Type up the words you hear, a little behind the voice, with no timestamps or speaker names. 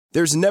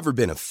There's never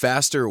been a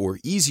faster or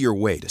easier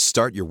way to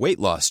start your weight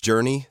loss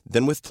journey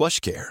than with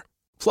PlushCare.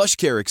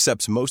 PlushCare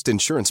accepts most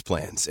insurance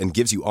plans and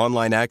gives you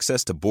online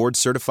access to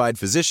board-certified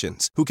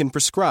physicians who can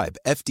prescribe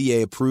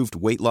FDA-approved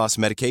weight loss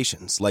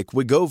medications like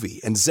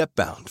Wegovy and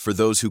Zepbound for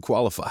those who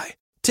qualify.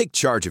 Take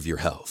charge of your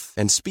health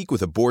and speak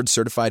with a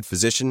board-certified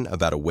physician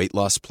about a weight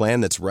loss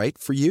plan that's right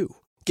for you.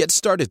 Get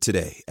started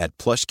today at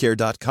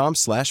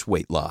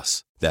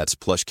plushcare.com/weight-loss. That's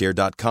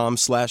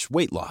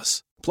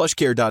plushcare.com/weight-loss.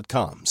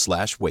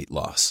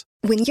 plushcare.com/weight-loss.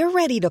 When you're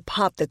ready to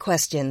pop the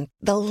question,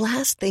 the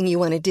last thing you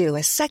want to do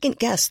is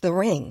second-guess the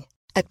ring.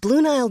 At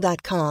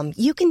BlueNile.com,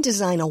 you can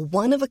design a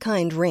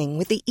one-of-a-kind ring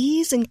with the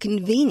ease and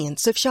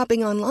convenience of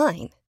shopping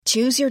online.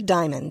 Choose your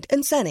diamond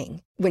and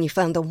setting. When you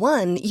find the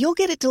one, you'll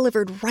get it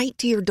delivered right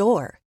to your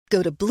door.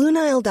 Go to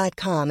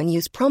BlueNile.com and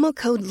use promo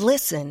code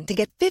LISTEN to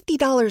get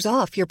 $50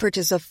 off your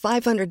purchase of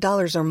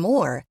 $500 or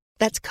more.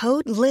 That's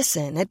code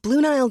LISTEN at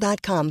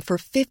BlueNile.com for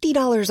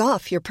 $50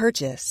 off your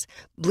purchase.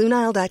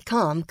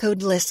 BlueNile.com,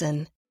 code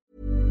LISTEN.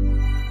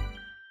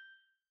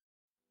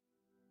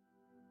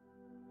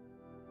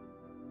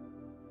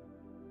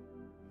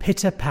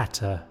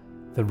 Pitter-patter,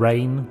 the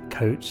rain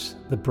coats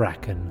the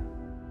bracken.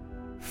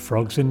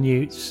 Frogs and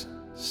newts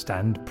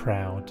stand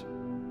proud.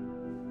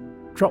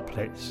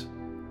 Droplets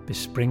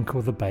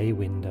besprinkle the bay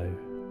window,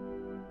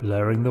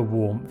 blurring the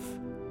warmth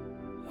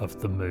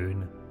of the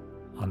moon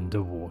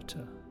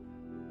underwater.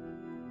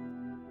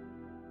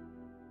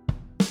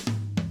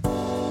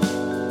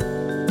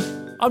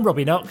 I'm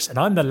Robbie Knox, and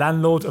I'm the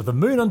landlord of the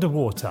Moon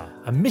Underwater,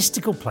 a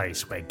mystical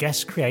place where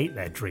guests create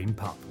their dream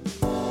pub.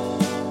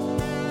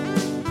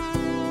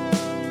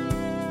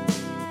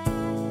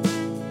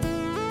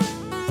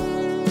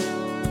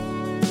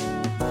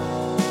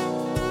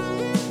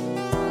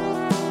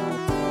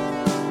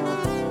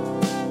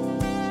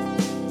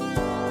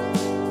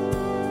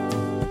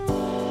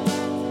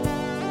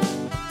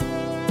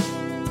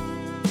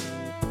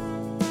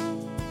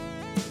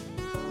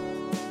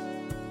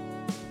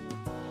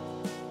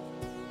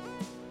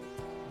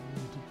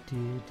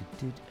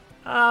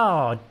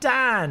 Oh,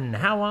 Dan,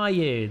 how are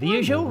you? The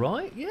usual?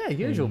 Right? Yeah,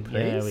 usual, please.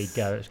 There we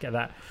go. Let's get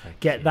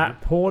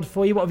that poured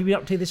for you. What have you been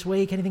up to this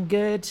week? Anything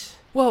good?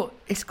 Well,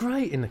 it's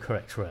great in the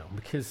correct realm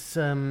because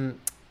I don't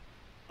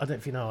know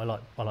if you know, I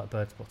like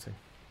bird spotting.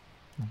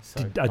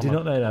 So I do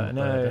not know that.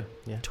 No.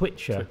 Yeah.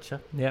 Twitcher.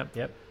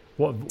 Yep.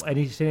 What?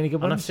 Seen any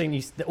good ones? And I've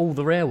seen all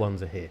the rare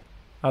ones are here.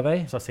 Are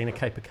they? So I've seen a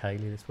caper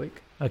cayley this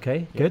week.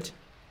 Okay, Yeah. Good.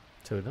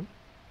 2 of them.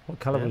 What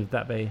colour would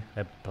that be?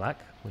 They're black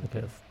with Okay.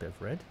 a bit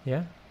of red.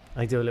 Yeah.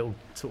 They do a little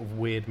sort of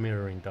weird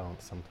mirroring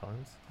dance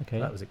sometimes.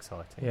 Okay. That was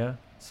exciting. Yeah.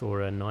 Saw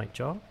a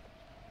nightjar.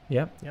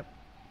 Yeah. Yep.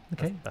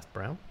 Okay. That's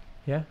brown.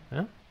 Yeah.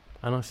 Yeah.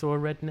 And I saw a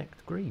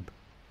red-necked grebe.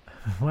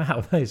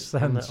 Wow, those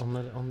sounds.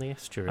 on the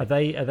estuary.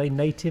 Are they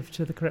native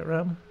to the correct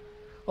realm?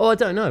 Oh, I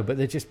don't know, but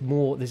there's just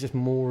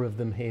more of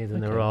them here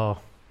than there are.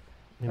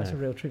 That's a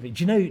real trivia.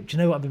 Do you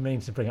know what I've been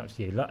meaning to bring up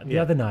to you? The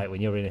other night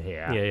when you were in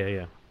here,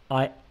 Yeah.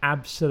 I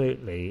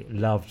absolutely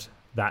loved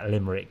that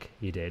limerick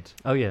you did.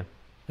 Oh yeah. I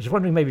was just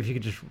wondering maybe if you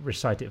could just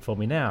recite it for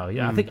me now.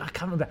 Yeah, I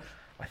can't remember.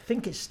 I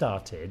think it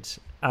started.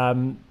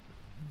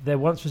 There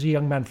once was a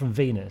young man from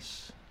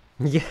Venus.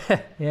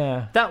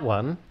 Yeah. That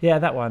one. Yeah,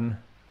 that one.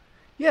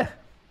 Yeah.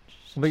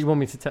 But you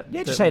want me to tell?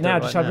 Yeah, just say it now.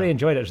 I really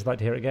enjoyed it. I'd just like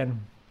to hear it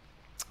again.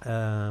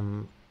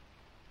 When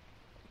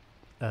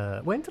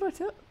did I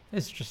tell?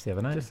 It's just the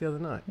other night. Just the other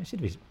night. It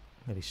should be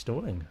maybe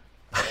stalling.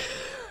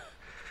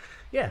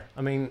 Yeah,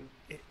 I mean,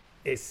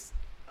 it's.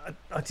 I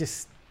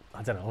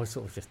don't know. I was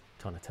sort of just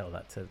trying to tell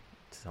that to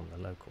some of the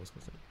locals,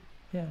 wasn't it?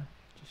 Yeah,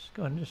 just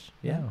go on, just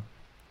yeah.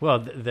 Well,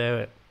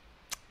 there.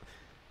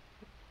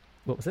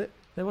 What was it?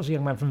 There was a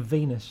young man from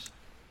Venus.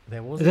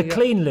 There was a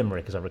clean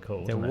limerick, as I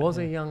recall. There was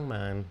a young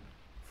man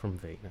from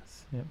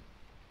Venus. Yep.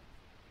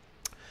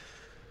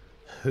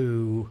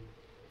 Who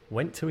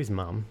went to his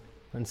mum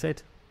and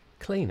said,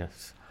 "Clean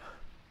us."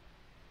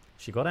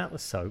 She got out the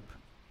soap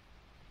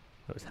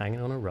that was hanging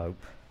on a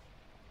rope.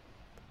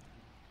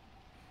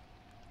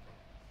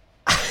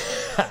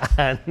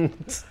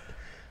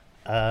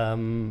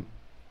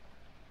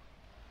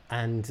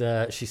 and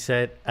she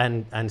said,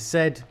 and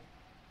said,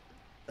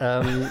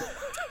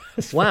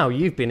 "Wow,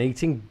 you've been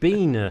eating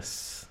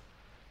beanus."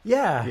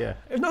 Yeah.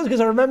 It's not as good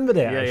as I remembered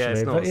it. Yeah,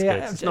 actually, it's not as good.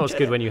 It's not as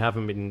good when you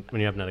haven't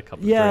had a couple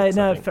of drinks.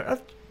 Yeah,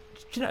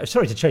 no.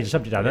 Sorry to change the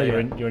subject. I know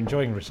you're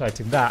enjoying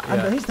reciting that.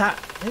 Yeah. And who's that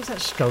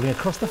strolling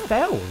across the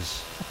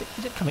fells?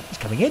 He's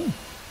coming in.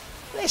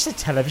 It's the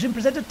television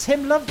presenter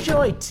Tim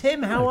Lovejoy.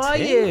 Tim, how are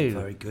you?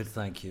 Very good,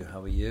 thank you.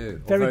 How are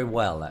you? Very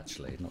well,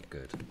 actually. Not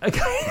good.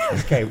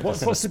 Okay.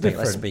 What's the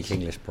difference? Let's speak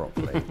English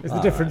properly. Is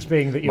the difference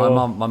being that you're...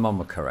 My mum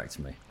will correct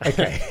me.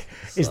 Okay.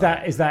 Is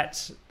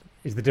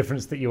the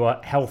difference that you are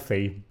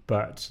healthy,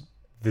 but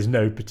there's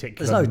no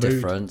particular There's no mood?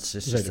 difference.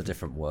 It's just a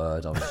different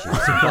word I was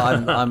using.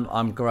 But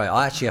I'm great.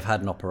 I actually have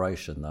had an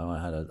operation, though. I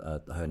had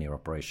a hernia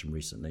operation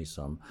recently,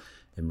 so I'm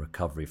in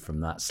recovery from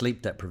that.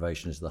 Sleep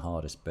deprivation is the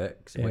hardest bit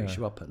because it wakes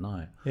you up at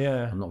night.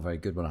 Yeah. I'm not very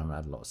good when I haven't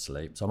had a lot of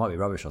sleep, so I might be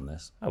rubbish on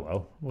this. Oh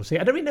well, we'll see.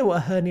 I don't really know what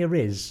a hernia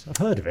is. I've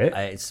heard of it.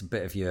 It's a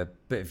bit of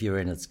your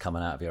innards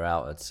coming out of your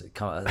outwards,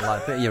 like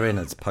a bit of your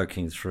innards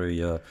poking through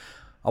your.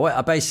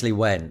 I basically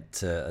went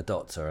to a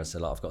doctor and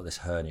said, I've got this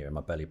hernia in my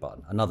belly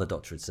button. Another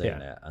doctor had seen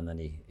it, and then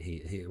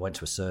he went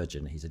to a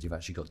surgeon. He said, you've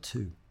actually got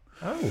 2.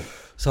 Oh,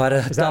 so I had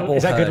a double.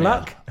 Is that hernia. good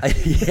luck?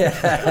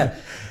 Yeah,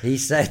 he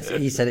said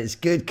it's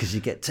good because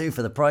you get 2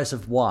 for the price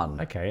of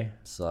 1. Okay.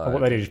 So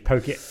what they do is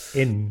poke it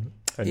in.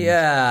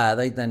 Yeah,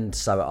 they then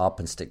sew it up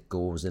and stick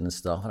gauze in and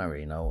stuff. I don't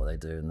really know what they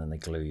do, and then they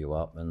glue you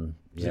up. And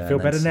does it feel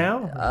better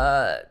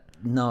now?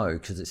 No,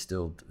 because it's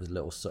still a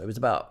little. It was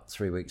about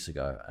 3 weeks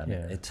ago, and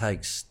it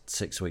takes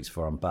 6 weeks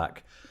before I'm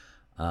back,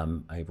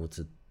 able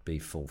to be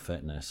full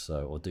fitness,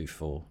 or do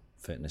full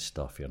fitness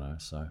stuff,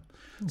 So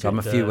I'm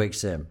a few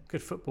weeks in.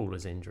 Good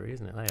footballer's injury,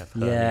 isn't it? They have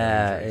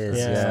injuries,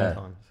 it is.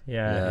 Sometimes.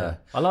 Yeah.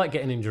 I like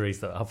getting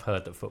injuries that I've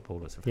heard that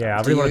footballers have. Yeah,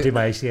 I really want to do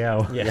my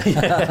ACL.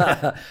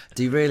 Yeah.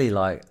 Do you really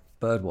like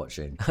bird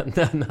watching?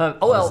 No.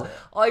 Oh well,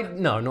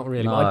 not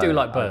really. No, but I do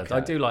like birds.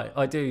 okay.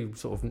 I do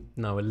sort of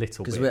know a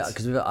little bit.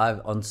 Because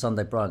on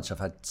Sunday brunch, I've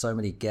had so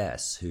many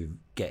guests who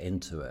get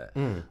into it,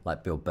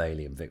 like Bill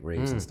Bailey and Vic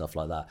Reeves and stuff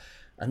like that.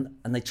 And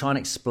they try and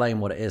explain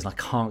what it is, and I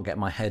can't get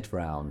my head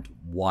around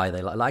why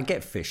they like. I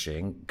get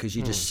fishing because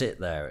you just sit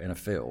there in a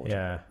field,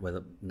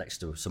 next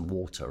to some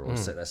water, or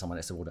sit there somewhere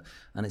next to water,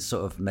 and it's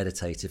sort of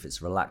meditative.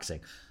 It's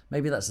relaxing.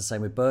 Maybe that's the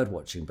same with bird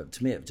watching, but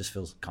to me it just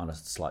feels kind of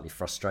slightly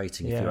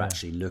frustrating if you're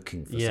actually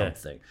looking for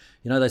something.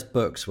 You know those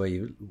books where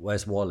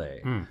where's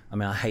Wally? I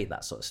mean, I hate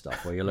that sort of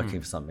stuff where you're looking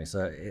for something.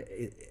 So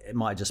it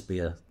might just be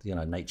a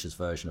nature's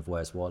version of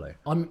Where's Wally.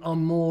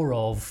 I'm more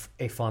of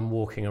if I'm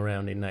walking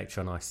around in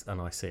nature and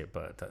I see a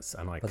bird.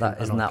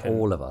 Isn't that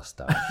all of us,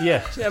 Dan?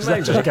 Yeah,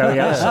 maybe Just going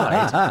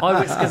outside.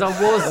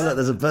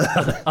 There's a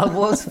bird. I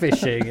was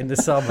fishing in the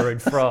summer in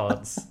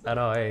France,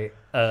 and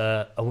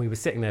we were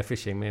sitting there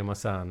fishing, me and my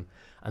son,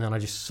 and then I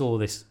just saw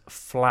this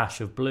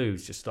flash of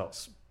blues just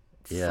starts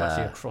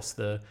flashing across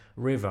the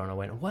river, and I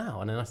went,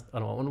 wow, and then I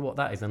wonder what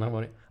that is, and I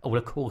went, oh well,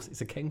 of course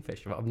it's a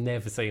kingfisher, but I've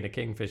never seen a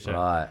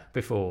kingfisher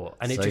before,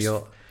 and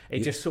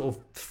it just sort of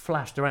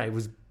flashed around. It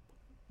was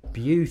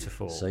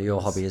beautiful. So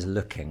your hobby is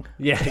looking.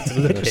 Yeah, it's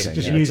looking.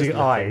 Just using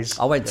eyes.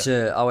 I went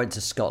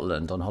to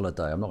Scotland on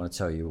holiday. I'm not going to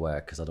tell you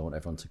where because I don't want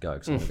everyone to go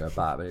because I want to go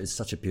back. But it's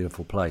such a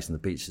beautiful place and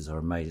the beaches are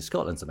amazing.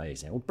 Scotland's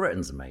amazing. Well,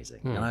 Britain's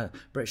amazing.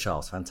 British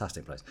Isles,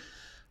 fantastic place.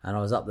 And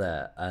I was up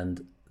there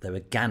and there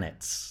were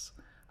gannets.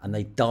 And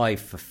they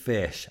dive for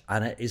fish,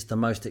 and it is the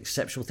most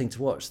exceptional thing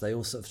to watch. They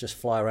all sort of just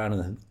fly around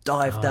and then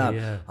dive down.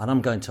 Yeah. And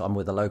I'm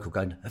with a local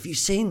going, have you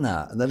seen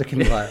that? And they're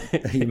looking at me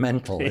like, are you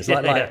mental? It's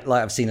like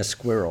I've seen a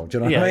squirrel. Do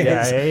you know what I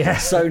mean?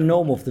 It's so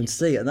normal for them to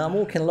see it. And then I'm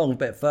walking along a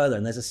bit further,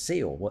 and there's a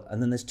seal, and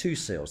then there's 2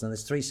 seals, and then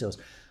there's 3 seals.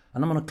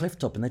 And I'm on a cliff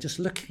top, and they're just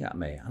looking at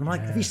me. And I'm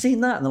like, have you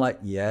seen that? And they're like,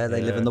 yeah, they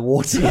live in the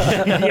water.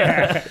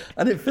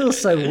 And it feels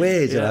so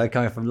weird,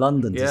 coming from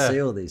London to see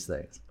all these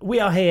things. We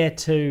are here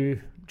to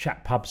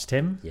chat pubs,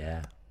 Tim.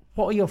 Yeah.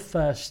 What are your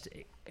first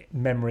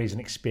memories and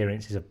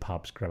experiences of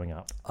pubs growing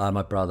up?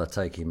 My brother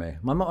taking me.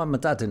 My mum and my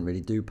dad didn't really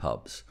do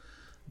pubs,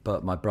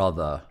 but my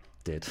brother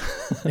did.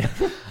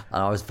 And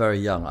I was very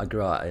young. I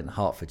grew up in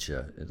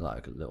Hertfordshire, in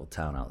like a little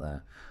town out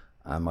there.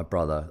 And my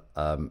brother,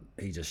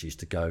 he just used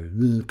to go,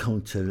 come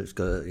on, Tim, let's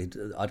go.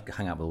 I'd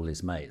hang out with all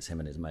his mates, him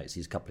and his mates.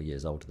 He's a couple of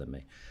years older than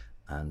me.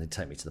 And they'd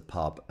take me to the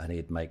pub and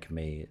he'd make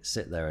me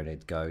sit there and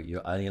he'd go,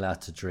 you're only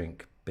allowed to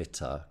drink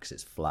bitter because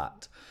it's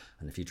flat.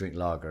 And if you drink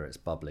lager, it's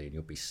bubbly and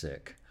you'll be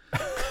sick.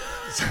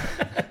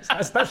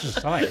 That's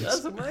just science.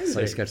 That's amazing. So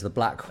he used to go to the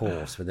Black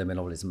Horse with him and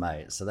all his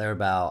mates. So they're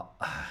about,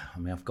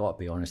 I've got to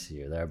be honest with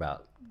you, they're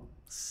about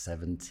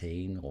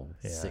 17 or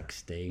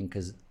 16.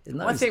 Because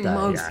I think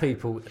most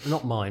people,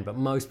 not mine, but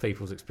most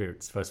people's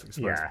first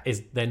experience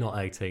is they're not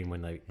 18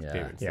 when they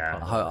experience the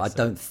pub. I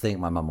don't think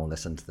my mum will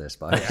listen to this,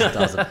 but she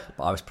doesn't.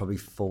 But I was probably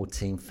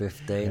 14,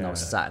 15. I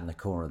was sat in the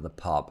corner of the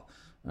pub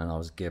and I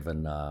was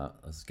given a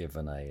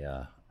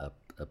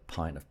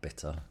pint of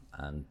bitter,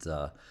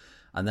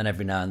 and then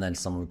every now and then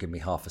someone would give me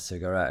half a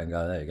cigarette and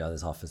go, there you go,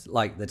 there's half a,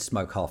 like they'd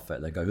smoke half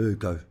it, they'd go,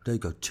 there you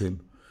go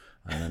Tim,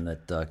 and then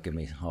they'd give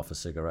me half a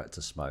cigarette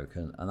to smoke,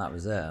 and that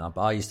was it. And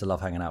I used to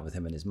love hanging out with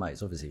him and his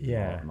mates, obviously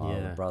my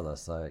older brother,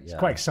 so it's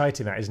quite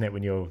exciting, that, isn't it,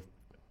 when you're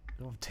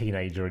a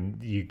teenager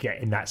and you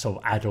get in that sort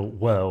of adult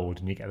world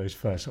and you get those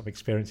first sort of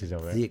experiences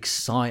of it. The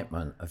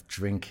excitement of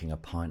drinking a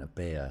pint of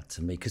beer,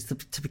 to me, because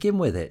to begin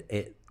with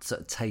it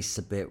sort of tastes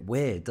a bit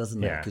weird,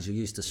 doesn't it? Because you're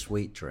used to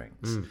sweet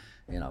drinks.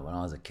 When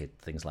I was a kid,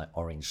 things like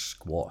orange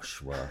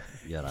squash were,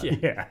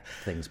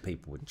 things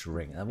people would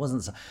drink. It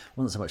wasn't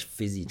so much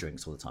fizzy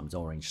drinks all the time. It was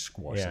orange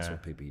squash. That's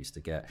what people used to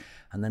get.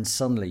 And then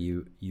suddenly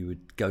you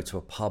would go to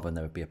a pub and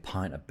there would be a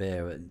pint of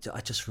beer.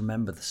 I just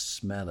remember the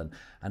smell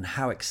and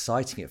how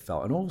exciting it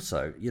felt. And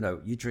also,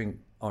 you drink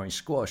orange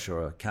squash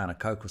or a can of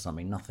Coke or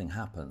something, nothing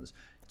happens.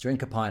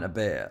 drink a pint of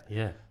beer.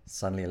 Yeah.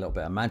 Suddenly a little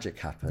bit of magic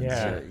happens.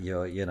 Yeah.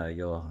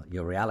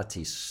 Your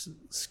reality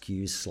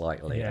skews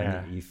slightly,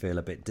 Yeah. and you feel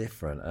a bit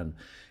different. And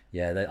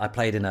yeah, I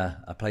played in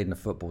a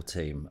football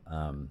team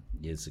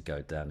years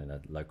ago down in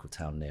a local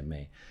town near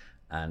me.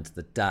 And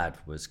the dad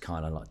was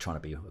kind of like trying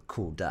to be a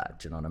cool dad.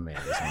 Do you know what I mean?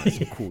 He was one of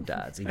those cool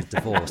dads. He was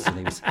divorced,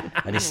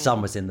 and his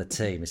son was in the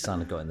team. His son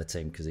had got in the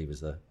team because he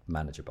was the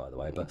manager, by the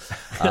way.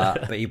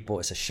 But he bought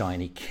us a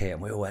shiny kit,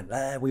 and we all went.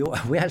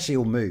 We actually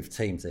all moved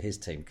team to his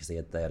team because they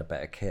had a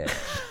better kit.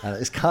 And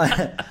it's kind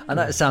of, I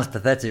know it sounds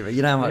pathetic, but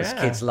you know how much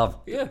kids love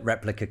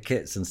replica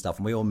kits and stuff.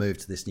 And we all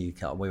moved to this new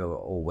kit, and we were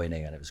all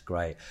winning, and it was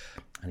great.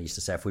 And he used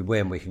to say, if we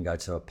win, we can go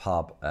to a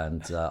pub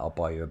and I'll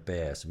buy you a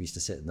beer. So we used to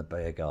sit in the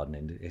beer garden.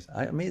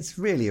 And it's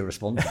really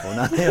irresponsible.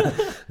 Now.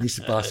 We used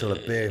to buy us all a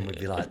beer and we'd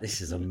be like, this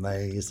is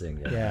amazing.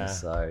 You know? Yeah.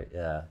 So,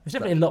 yeah. It was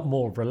definitely a lot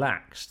more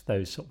relaxed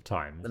those sort of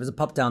times. There was a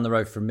pub down the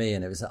road from me,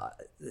 and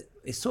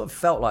it sort of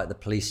felt like the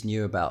police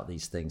knew about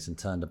these things and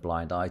turned a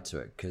blind eye to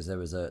it, because there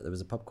was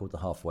a pub called the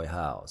Halfway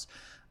House,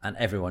 and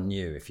everyone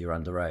knew if you're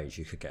underage,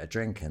 you could get a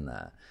drink in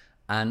there.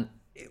 And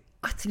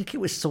I think it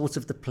was sort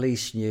of the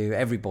police knew,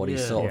 everybody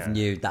sort of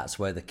knew that's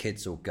where the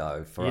kids will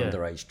go for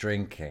underage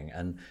drinking,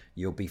 and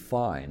you'll be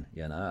fine,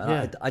 you know.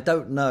 And I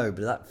don't know,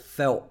 but that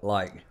felt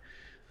like.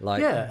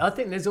 Yeah, I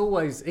think there's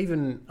always,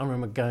 even I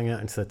remember going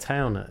out into the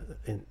town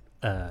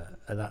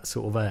at that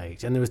sort of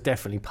age, and there was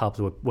definitely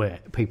pubs where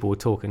people would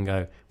talk and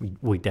go,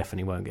 we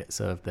definitely won't get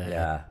served there.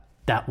 Yeah.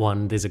 That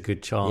one, there's a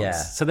good chance. Yeah.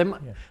 So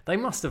they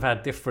must have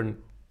had different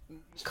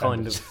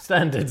kind of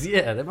standards.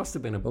 Yeah, there must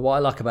have been a. But what I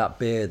like about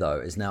beer, though,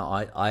 is now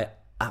I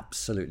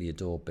absolutely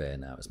adore beer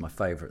now. It's my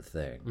favourite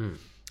thing.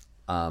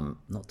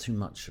 Not too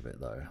much of it,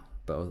 though.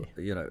 But,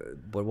 you know,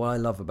 but what I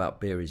love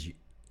about beer is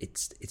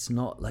it's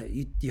not like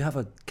you have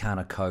a can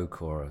of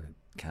Coke or a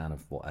can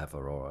of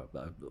whatever or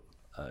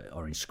a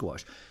orange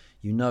squash.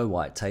 You know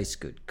why it tastes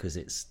good, because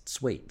it's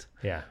sweet.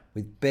 Yeah.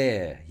 With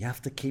beer, you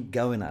have to keep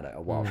going at it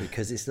a while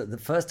because it's the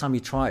first time you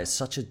try it, it's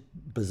such a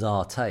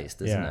bizarre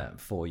taste, isn't it,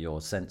 for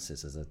your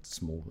senses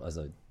as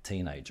a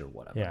teenager or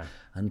whatever. Yeah.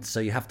 And so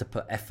you have to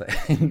put effort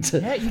into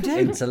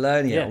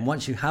learning it. And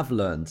once you have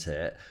learned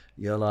it,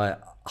 you're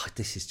like, oh,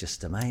 this is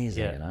just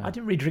amazing. Yeah. You know? I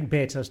didn't really drink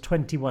beer till I was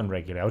 21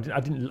 regularly.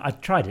 I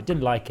tried it,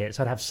 didn't like it,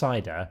 so I'd have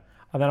cider.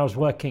 And then I was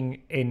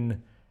working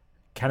in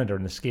Canada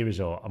in the ski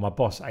resort, and my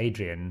boss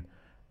Adrian,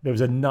 there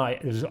was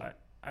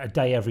a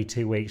day every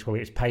 2 weeks where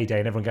it's payday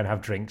and everyone going to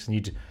have drinks,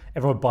 and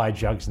everyone would buy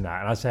jugs and that,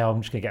 and I'd say,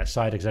 I'm just going to get a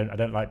cider because I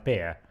don't like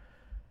beer.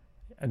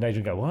 And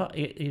Adrian would go, what?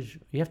 You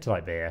have to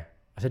like beer.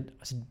 I said,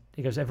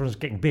 he goes, everyone's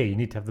getting beer, you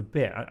need to have the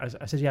beer.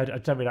 I said, yeah, I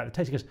don't really like the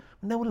taste. He goes,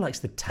 well, no one likes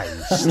the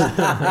taste. No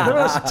one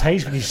likes the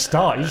taste when you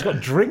start. You just got to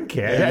drink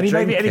it. Yeah, and he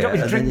got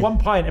me to drink 1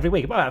 pint every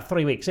week. About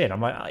 3 weeks in,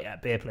 I'm like, oh yeah,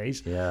 beer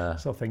please. Yeah.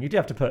 Sort of thing. You do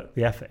have to put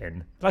the effort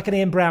in. Like an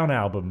Ian Brown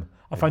album,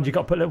 I find you've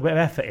got to put a little bit of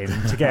effort in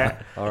to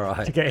get all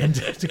right. to get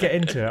into it. To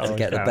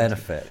get the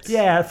benefits.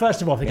 Yeah,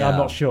 first of all, I think I'm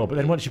not sure, but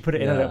then once you put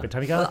it in a little bit of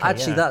time, you go, okay,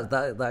 actually,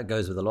 that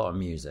goes with a lot of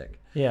music.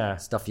 Yeah,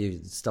 stuff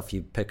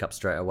you pick up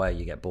straight away,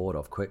 you get bored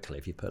of quickly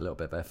if you put a little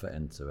bit of effort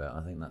into it. I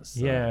think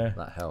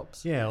that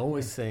helps. Yeah, I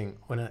always think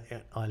when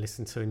I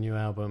listen to a new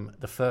album,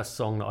 the first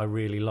song that I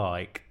really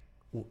like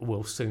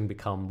will soon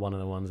become one of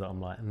the ones that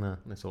I'm like, nah,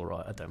 it's all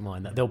right, I don't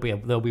mind that.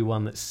 There'll be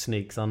one that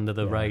sneaks under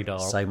the radar.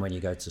 Same when you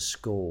go to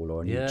school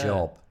or a new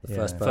job. The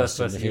first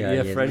person you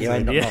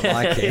end up not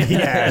liking. You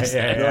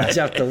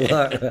have to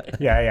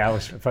work. I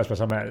was first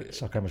person I met at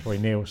Stockholm was probably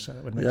Neil. So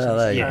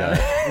there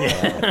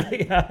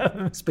you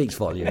go. Speaks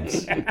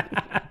volumes.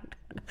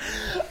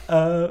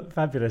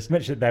 Fabulous.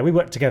 Mentioned it there. We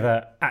worked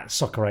together at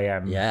Soccer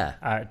AM.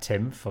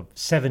 Tim, for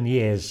 7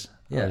 years.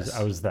 Yes.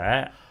 I was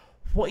there.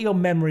 What are your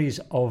memories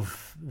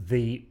of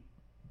the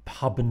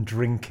pub and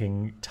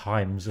drinking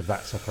times of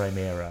that Soccer AM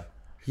era?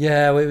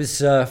 Yeah, it was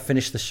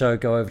finish the show,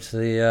 go over to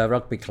the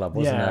rugby club,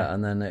 wasn't it?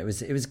 And then it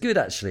was good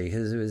actually,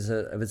 because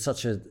it was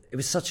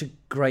such a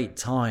great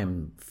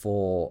time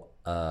for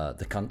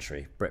the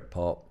country,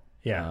 Britpop.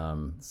 Yeah.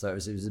 So it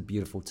was a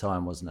beautiful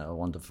time, wasn't it? A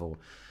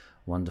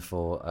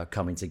wonderful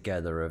coming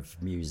together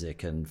of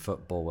music and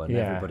football, and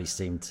everybody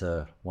seemed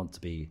to want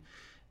to be,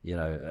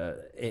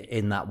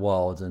 in that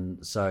world.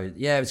 And so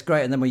it was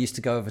great. And then we used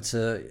to go over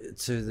to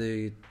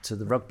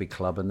the rugby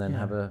club and then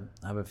have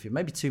a few,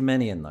 maybe too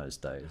many in those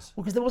days.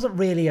 Well, because there wasn't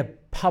really a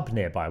pub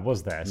nearby,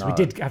 was there? So we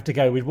did have to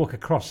go. We'd walk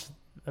across,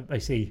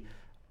 basically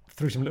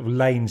through some little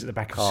lanes at the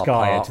back of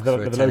Sky to the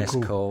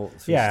local court,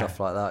 stuff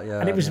like that.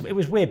 Yeah, and it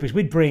was weird because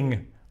we'd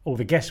bring all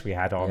the guests we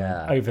had on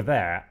over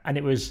there, and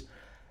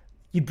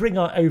you'd bring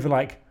over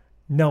like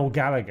Noel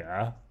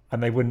Gallagher,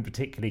 and they wouldn't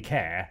particularly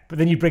care. But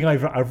then you bring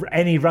over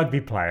any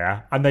rugby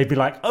player, and they'd be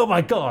like, "Oh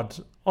my God,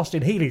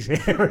 Austin Healy's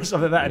here," or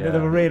something like that. And they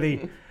were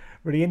really,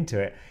 really into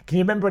it. Can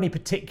you remember any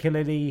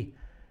particularly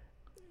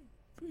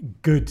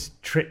good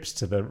trips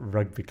to the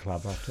rugby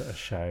club after a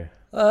show?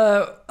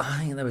 I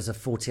think there was a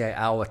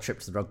 48-hour trip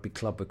to the rugby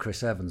club with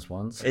Chris Evans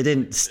once. It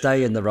didn't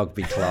stay in the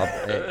rugby club.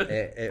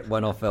 It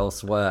went off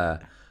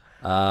elsewhere.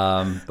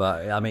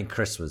 But I mean,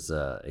 Chris was,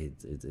 he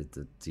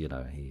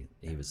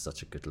was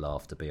such a good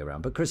laugh to be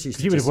around. But Chris used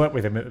to. You would have worked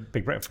with him at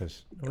Big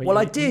Breakfast. Well,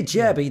 I did,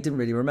 yeah, but he didn't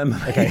really remember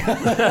me.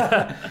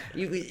 Okay.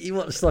 he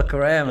watched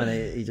Soccer AM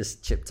and he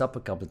just chipped up a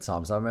couple of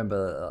times. I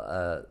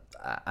remember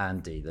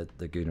Andy,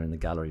 the Gooner in the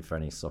gallery, for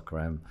any Soccer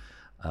AM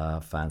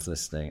fans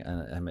listening,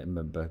 and I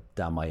remember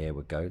down my ear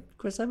would go,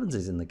 Chris Evans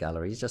is in the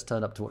gallery, he's just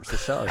turned up to watch the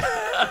show.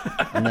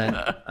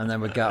 and then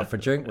we'd go out for a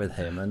drink with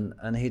him,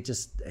 and he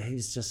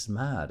was just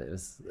mad. It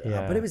was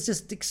but it was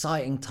just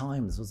exciting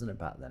times, wasn't it,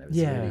 back then? It was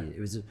really, it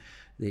was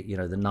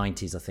the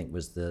 90s, I think,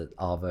 was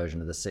our version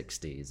of the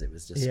 60s. It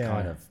was just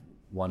kind of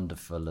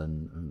wonderful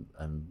and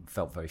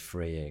felt very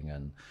freeing,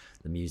 and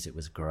the music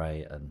was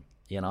great, and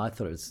I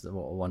thought it was a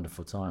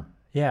wonderful time.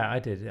 Yeah, I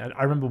did.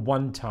 I remember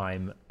one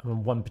time,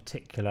 one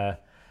particular.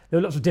 There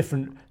were lots of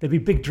different. There'd be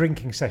big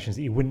drinking sessions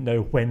that you wouldn't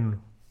know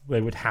when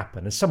they would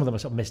happen, and some of them I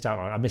sort of missed out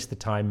on. I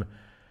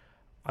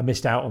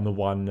missed out on the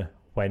one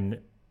when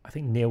I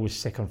think Neil was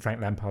sick on Frank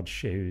Lampard's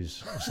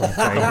shoes or something.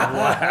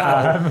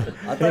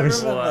 I don't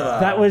remember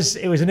that.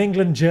 It was an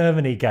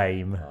England-Germany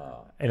game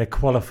in a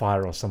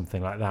qualifier or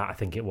something like that. I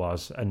think it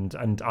was,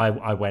 and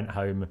I went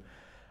home.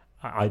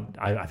 I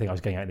think I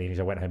was going out in the evenings.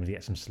 I went home to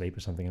get some sleep or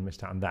something and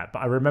missed out on that. But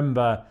I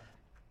remember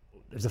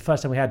it was the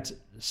first time we had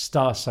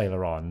Star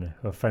Sailor on,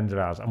 who are friends of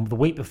ours, and the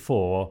week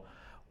before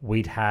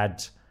we'd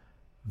had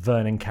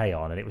Vernon Kay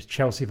on, and it was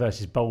Chelsea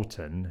versus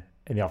Bolton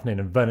in the afternoon.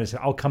 And Vernon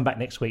said, "I'll come back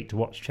next week to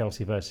watch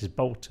Chelsea versus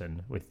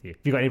Bolton with you." Have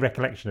you got any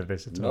recollection of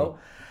this at all?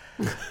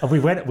 And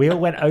we all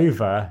went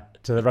over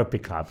to the rugby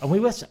club, and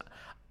we were.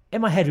 In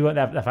my head, we weren't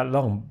there that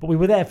long, but we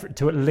were there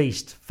to at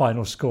least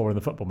final score in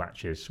the football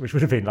matches, which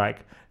would have been like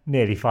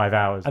nearly 5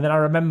 hours. And then I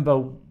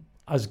remember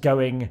I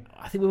think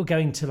we were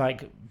going to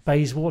like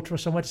Bayswater or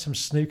somewhere, to some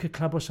snooker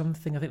club or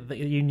something, I think that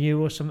you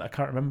knew or something, I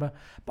can't remember.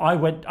 But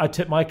I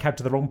took my cab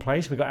to the wrong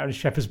place. We got out in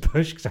Shepherd's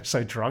Bush because I was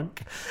so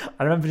drunk.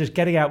 I remember just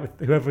getting out with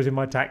whoever was in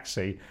my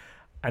taxi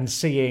and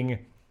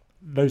seeing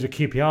loads of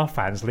QPR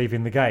fans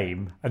leaving the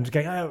game and just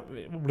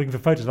going, looking for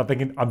photos. And I'm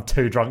thinking, I'm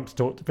too drunk to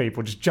talk to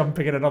people, just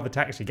jumping in another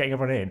taxi, getting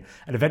everyone in,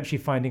 and eventually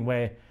finding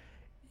where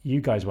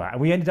you guys were.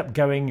 And we ended up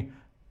going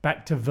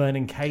back to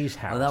Vernon Kay's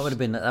house. Well,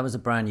 that was a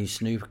brand new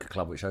snooker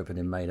club which opened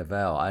in Maida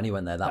Vale. I only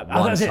went there that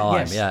one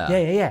time.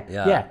 Yes.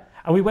 Yeah.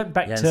 And we went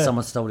back to... and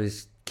someone stole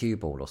his cue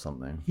ball or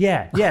something.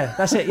 Yeah,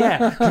 that's it,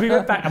 yeah. Because we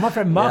went back, and my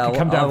friend Mark had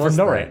come down from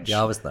Norwich.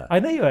 Yeah, I was there. I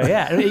know you were,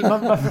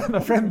 yeah. My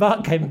friend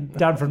Mark came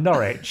down from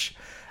Norwich,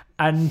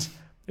 and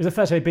it was the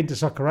first time he'd been to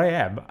Soccer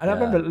AM. And I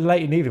remember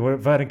late in the evening, we were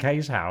at Vernon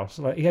Kay's house.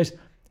 Like, he goes, "Do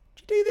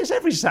you do this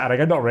every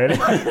Saturday?" I go, "Not really."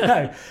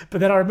 No.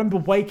 But then I remember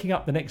waking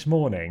up the next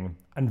morning,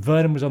 and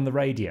Vernon was on the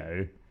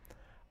radio,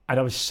 and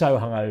I was so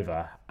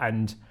hungover,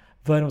 and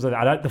Vernon was on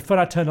there. When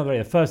I turned on the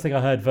radio, the first thing I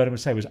heard Vernon would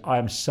say was, "I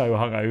am so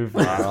hungover,"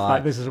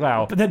 like this as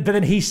well. But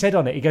then he said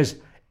on it, he goes,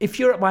 "If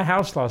you're at my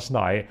house last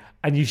night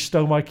and you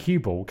stole my cue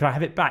ball, can I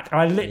have it back?"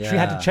 And I literally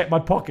had to check my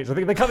pockets. I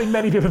think there can't be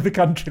many people in the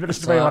country that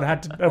listen to anyone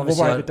had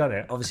done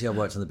it. Obviously, I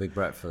worked on the Big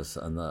Breakfast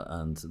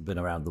and been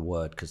around the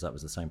Word because that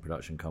was the same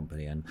production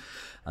company, and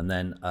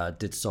then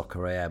did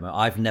Soccer AM.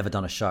 I've never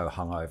done a show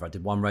hungover. I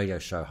did one radio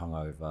show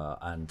hungover,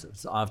 and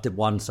I did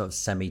one sort of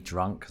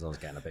semi-drunk because I was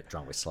getting a bit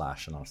drunk with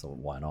Slash, and I thought,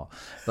 why not?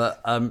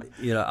 But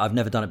I've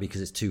never done it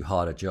because it's too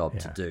hard a job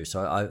to do. So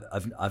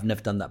I've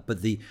never done that.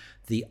 But the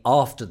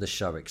after the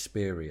show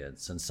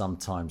experience, and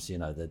sometimes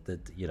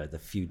the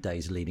few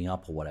days leading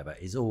up or whatever,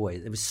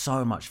 it was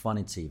so much fun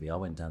in TV. I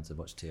went down to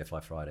watch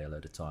TFI Friday a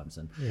load of times,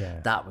 and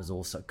that was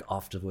also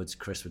afterwards.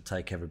 Chris would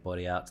take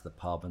everybody out to the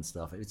pub and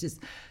stuff.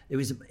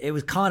 It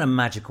was kind of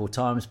magical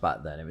times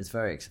back then. It was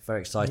very,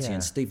 very exciting.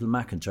 And Steve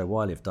Lemack and Joe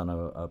Wiley have done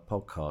a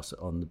podcast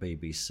on the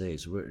BBC.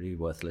 It's really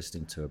worth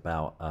listening to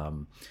about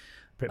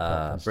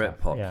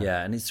Britpop,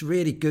 and it's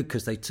really good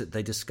because they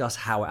discuss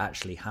how it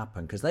actually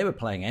happened, because they were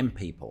playing M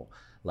People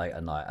late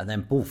at night, and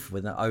then poof,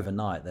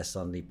 overnight they're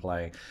suddenly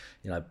playing,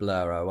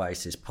 Blur,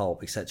 Oasis,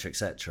 Pulp,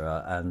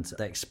 etc., and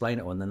they explain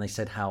it all. And then they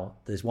said how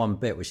there's one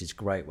bit which is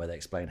great where they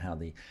explain how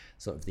the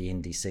sort of the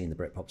indie scene, the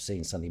Britpop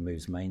scene, suddenly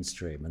moves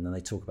mainstream, and then they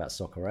talk about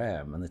Soccer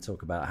AM, and they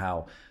talk about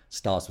how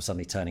stars were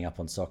suddenly turning up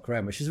on Soccer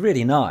AM, which is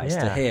really nice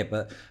to hear.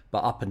 But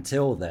up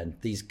until then,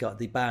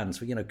 the bands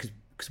were,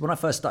 because when I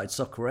first started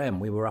Soccer AM,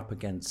 we were up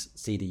against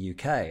CD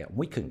UK, and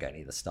we couldn't get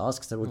any of the stars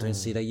because they were all doing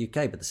CD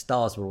UK, but the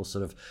stars were all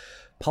sort of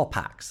pop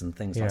acts and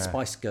things like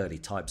Spice Girly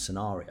type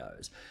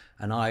scenarios.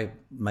 And I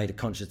made a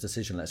conscious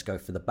decision, let's go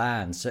for the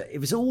band. So it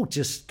was all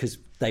just because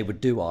they would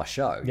do our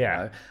show.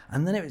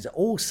 And then it was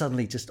all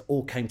suddenly just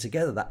all came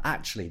together that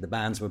actually the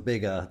bands were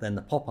bigger than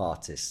the pop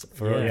artists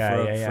for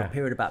a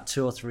period of about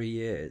 2 or 3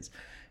 years.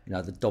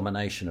 The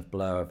domination of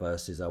Blur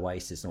versus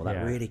Oasis and all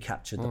that really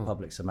captured the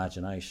public's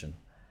imagination.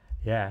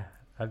 Yeah.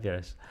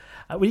 Fabulous.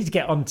 We need to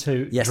get on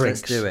to drinks.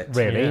 Let's do it.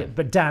 Really. Yeah.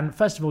 But Dan,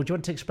 first of all, do you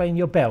want to explain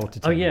your bell to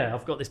Tim? Oh, yeah,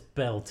 I've got this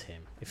bell,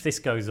 Tim. If this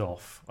goes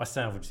off, I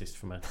salvaged this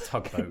from a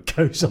tugboat.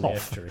 Goes on the off.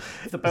 estuary.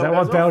 Is that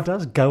what a bell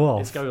does? Go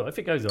off. If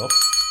it goes off,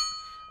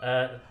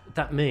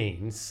 that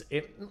means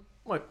it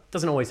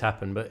doesn't always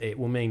happen, but it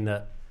will mean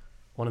that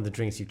one of the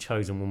drinks you've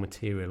chosen will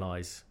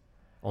materialise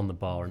on the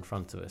bar in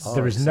front of us.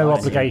 There is no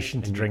exciting.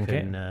 obligation to And drink you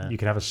can, it. You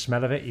can have a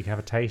smell of it. You can have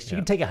a taste. You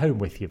can take it home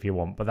with you if you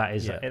want. But that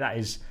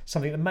is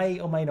something that may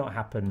or may not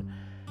happen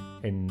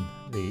in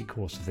the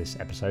course of this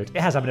episode.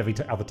 It has happened every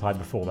other time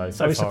before, though.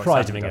 So it's far,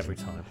 surprising happening every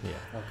every time. Yeah.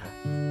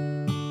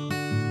 Okay.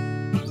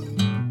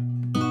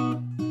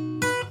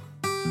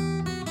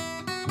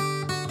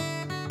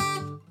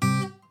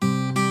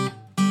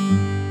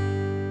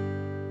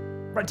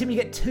 Right, Tim, you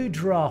get 2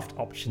 draft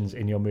options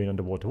in your Moon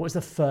Underwater. What is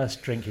the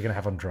first drink you're going to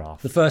have on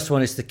draft? The first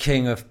one is the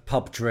king of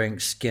pub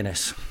drinks,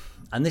 Guinness.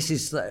 And this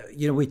is,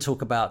 we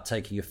talk about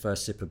taking your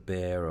first sip of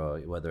beer, or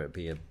whether it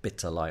be a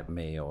bitter like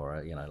me,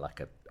 or,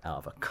 like out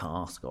of a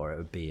cask, or it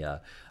would be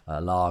a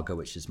lager,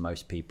 which is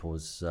most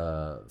people's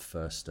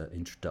first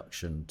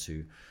introduction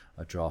to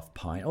a draft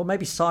pint, or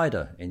maybe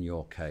cider in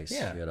your case,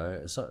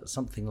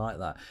 something like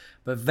that.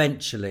 But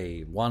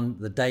eventually,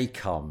 the day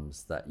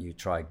comes that you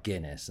try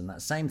Guinness, and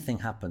that same thing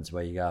happens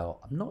where you go,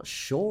 I'm not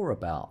sure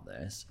about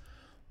this.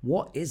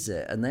 What is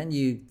it? And then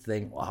you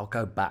think, well, I'll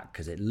go back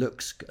because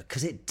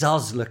it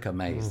does look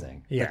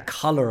amazing. The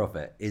colour of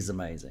it is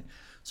amazing.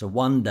 So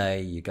one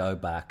day you go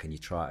back and you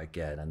try it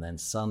again, and then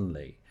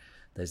suddenly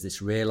there's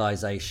this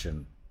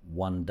realization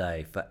one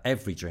day for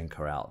every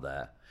drinker out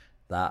there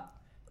that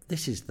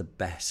this is the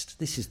best,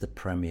 this is the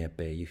premier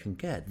beer you can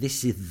get.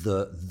 This is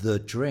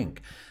the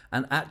drink.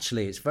 And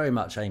actually, it's very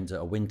much aimed at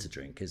a winter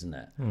drink, isn't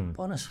it?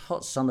 But on a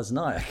hot summer's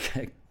night,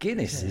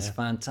 Guinness is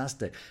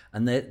fantastic.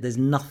 And there's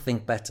nothing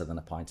better than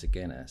a pint of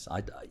Guinness.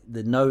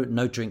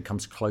 No drink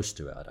comes close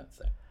to it, I don't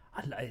think.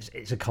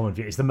 It's a common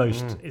view. It's the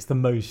most. It's the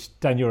most.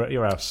 Dan,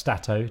 you're our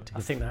stato.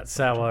 I think that's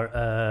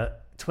our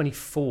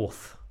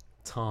 24th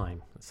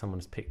time that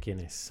someone's picked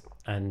Guinness,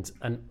 and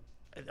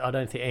I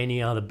don't think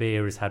any other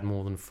beer has had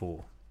more than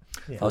 4.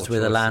 I was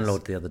with a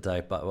landlord the other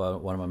day, but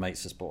one of my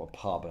mates just bought a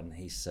pub, and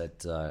he said,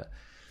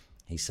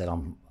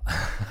 I'm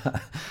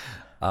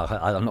not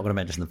going to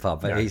mention the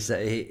pub, but he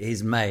said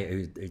his mate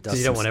who does. Because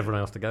you don't want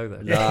everyone else to go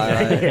there.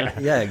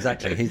 Yeah,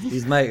 exactly.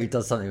 His mate who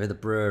does something with a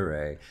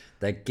brewery,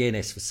 their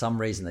Guinness, for some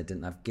reason they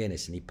didn't have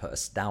Guinness, and he put a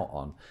stout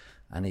on,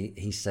 and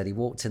he said he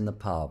walked in the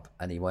pub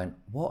and he went,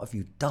 "What have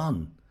you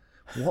done?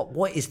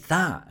 What is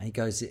that?" And he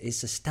goes,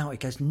 "It's a stout." He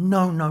goes,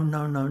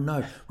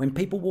 No. When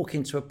people walk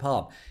into a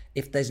pub,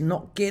 if there's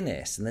not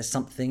Guinness and there's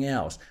something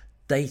else,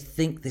 they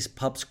think this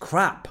pub's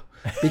crap,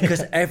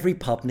 because every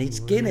pub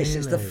needs Guinness. Really?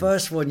 It's the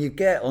first one you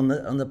get on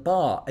the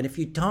bar. And if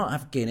you don't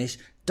have Guinness,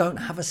 don't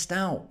have a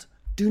stout.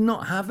 Do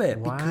not have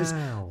it, because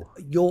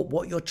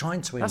what you're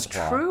trying to imply.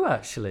 That's true,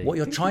 actually. What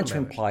you're trying to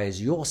imply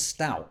is your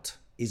stout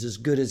is as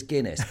good as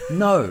Guinness.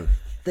 No.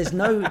 There's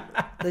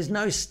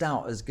no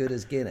stout as good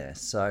as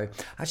Guinness. So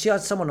actually, I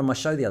had someone on my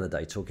show the other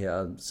day talking at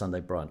a Sunday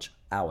brunch,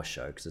 our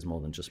show, because there's more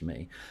than just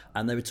me,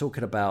 and they were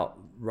talking about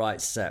right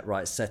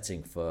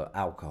setting for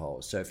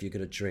alcohol. So if you're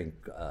going to drink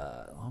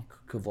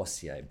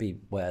Courvoisier, be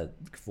where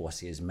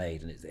Courvoisier is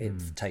made, and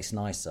it tastes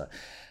nicer.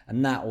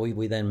 And that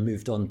we then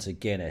moved on to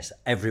Guinness.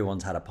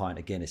 Everyone's had a pint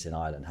of Guinness in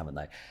Ireland, haven't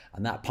they?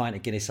 And that pint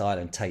of Guinness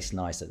Ireland tastes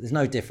nicer. There's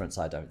no difference,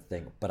 I don't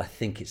think, but I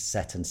think it's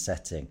set and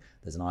setting.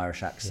 There's an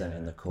Irish accent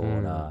in the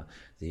corner.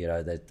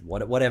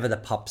 Whatever the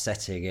pub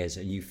setting is,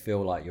 and you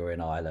feel like you're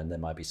in Ireland. There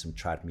might be some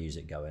trad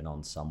music going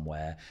on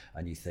somewhere,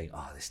 and you think,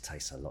 oh, this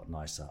tastes a lot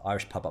nicer.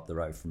 Irish pub up the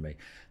road from me,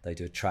 they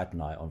do a trad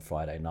night on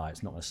Friday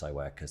nights. Not going to say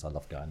where, because I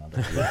love going under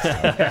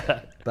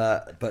the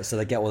but so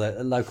they get all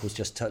the locals,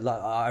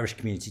 Irish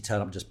community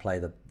turn up and just play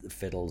the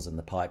fiddles and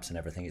the pipes and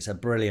everything. It's a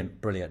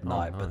brilliant night.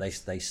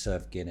 Nice. But they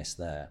serve Guinness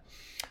there.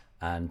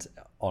 And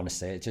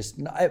honestly,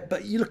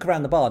 but you look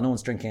around the bar, no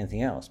one's drinking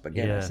anything else but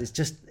Guinness.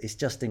 It's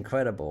just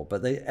incredible.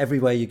 But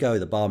everywhere you go,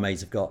 the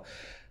barmaids have got,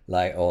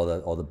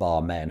 or the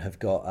barmen have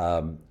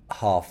got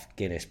half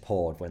Guinness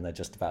poured when they're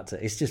just about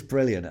to. It's just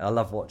brilliant. I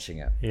love watching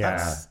it.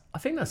 Yeah, I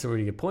think that's a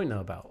really good point now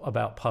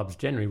about pubs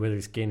generally, whether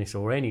it's Guinness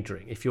or any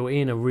drink. If you're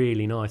in a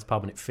really nice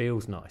pub and it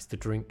feels nice, the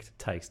drink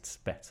tastes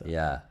better.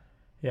 Yeah.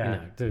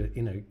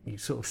 You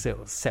sort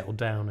of settle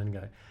down and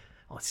go,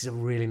 oh, this is a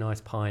really nice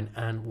pint,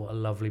 and what a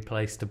lovely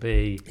place to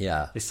be.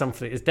 Yeah. There's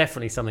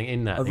definitely something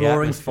in that. A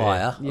roaring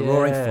fire.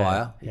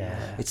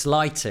 Yeah. It's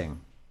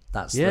lighting.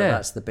 That's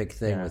the big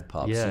thing with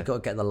pubs. You've got to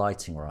get the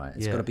lighting right.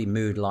 It's got to be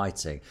mood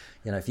lighting.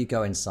 If you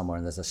go in somewhere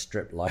and there's a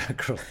strip light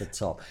across the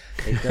top,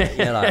 you go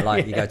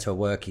to a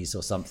Workies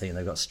or something and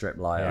they've got a strip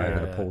light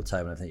over the pool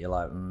table and everything, you're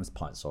like, this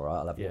pint's all right.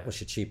 I'll have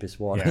what's your cheapest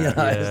one?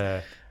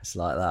 It's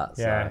like that.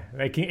 Yeah, so.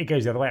 It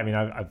goes the other way. I mean,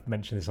 I've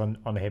mentioned this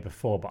on here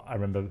before, but I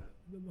remember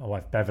my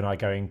wife Bev and I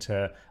going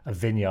to a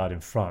vineyard in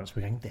France.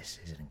 We're going, this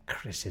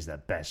is the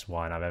best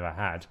wine I've ever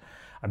had,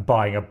 and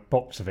buying a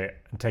box of it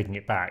and taking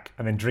it back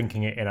and then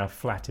drinking it in a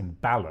flat in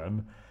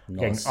Balham.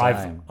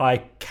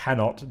 I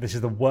cannot. This is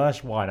the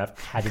worst wine I've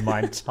had in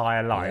my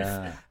entire life.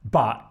 Yeah.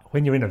 But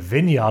when you're in a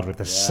vineyard with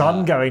the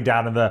sun going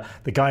down and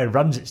the guy who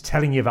runs it's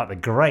telling you about the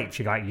grapes,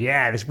 you're like,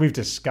 we've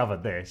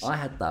discovered this. I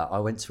had that. I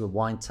went to a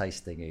wine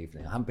tasting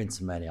evening. I haven't been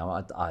to many.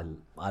 I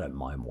don't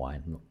mind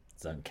wine. I'm not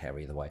don't care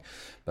either way.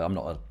 But I'm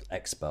not an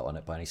expert on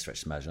it by any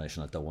stretch of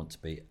imagination. I don't want to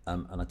be.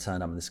 And I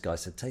turned up and this guy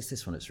said, taste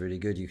this one, it's really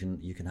good. You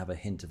can have a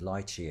hint of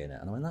lychee in it.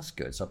 And I went, that's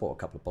good. So I bought a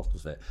couple of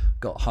bottles of it,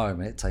 got home,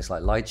 and it tastes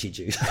like lychee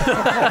juice.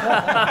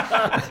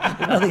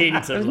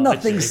 There's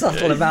nothing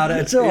subtle about it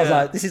at all. I was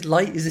like,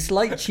 is this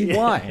lychee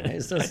wine?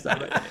 It's just,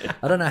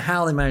 I don't know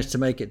how they managed to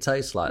make it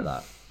taste like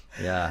that.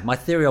 Yeah, my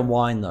theory on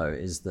wine though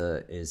is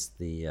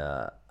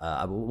the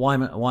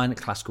wine,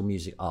 classical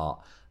music, art.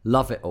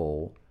 Love it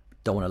all.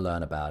 Don't want to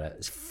learn about it.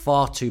 It's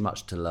far too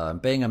much to learn.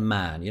 Being a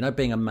man,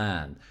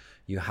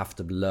 you have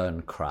to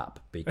learn crap,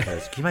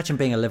 because can you imagine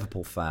being a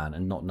Liverpool fan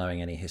and not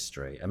knowing any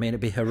history? I mean,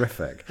 it'd be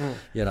horrific.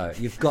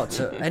 You've got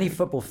to, any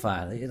football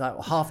fan,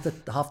 like half the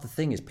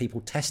thing is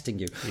people testing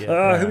you.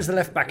 Who was the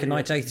left back in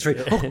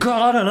 1983? Oh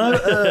God, I don't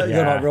know.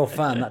 You're not a real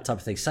fan, that type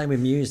of thing. Same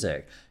with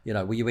music.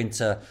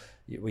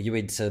 Were you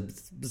into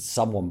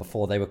someone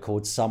before they were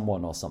called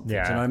someone or something?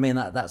 Yeah. Do you know what I mean?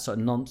 That sort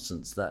of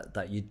nonsense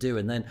that you do.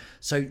 And then,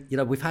 so,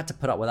 we've had to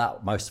put up with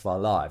that most of our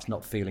lives,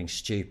 not feeling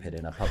stupid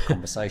in a pub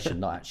conversation,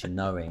 not actually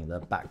knowing the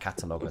back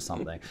catalogue or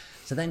something.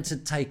 So then to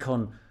take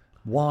on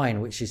wine,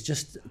 which is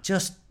just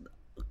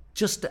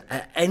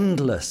an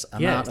endless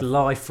amount. Yeah, it's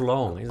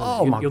lifelong. Isn't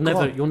Oh, it? my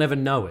God. You'll never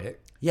know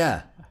it.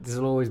 Yeah.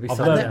 There'll always be I've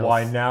something learned else.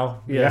 wine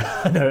now.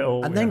 Yeah, I know it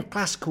all. And then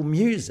classical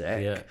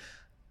music. Yeah.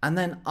 And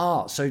then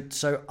art.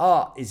 So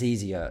art is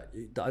easier.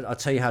 I'll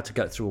tell you how to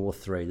go through all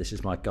three. This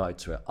is my guide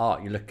to it.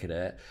 Art, you look at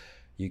it,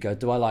 you go,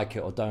 do I like it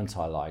or don't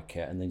I like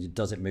it? And then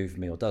does it move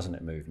me or doesn't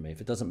it move me?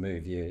 If it doesn't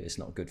move you, it's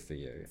not good for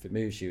you. If it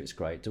moves you, it's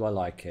great. Do I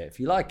like it? If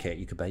you like it,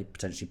 you could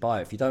potentially buy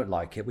it. If you don't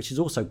like it, which is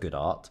also good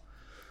art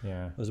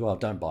as well,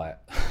 don't buy it.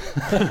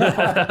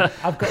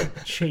 I've got a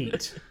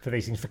cheat for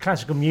these things. For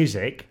classical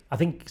music, I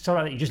think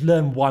something like that, you just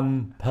learn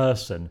one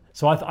person.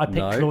 So I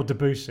picked Claude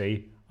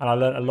Debussy, and I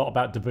learned a lot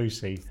about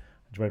Debussy.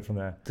 Went from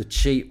there. The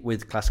cheat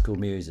with classical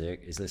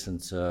music is listen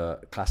to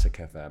Classic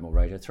FM or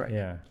Radio 3.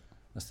 Yeah.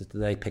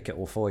 They pick it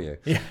all for you.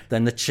 Yeah.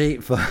 Then the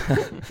cheat for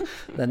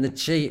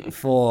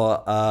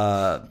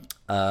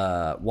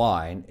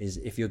wine is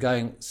if you're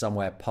going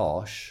somewhere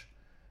posh,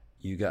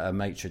 you get a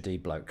maitre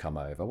d' bloke come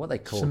over. What they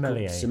call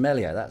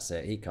sommelier. That's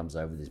it. He comes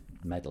over with his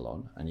medal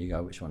on, and you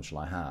go, which one shall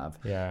I have?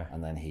 Yeah.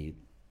 And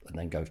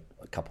then go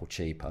a couple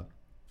cheaper.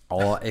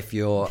 Or if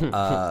you're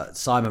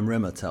Simon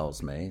Rimmer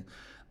tells me.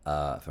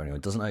 For anyone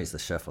who doesn't know, he's the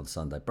chef on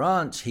Sunday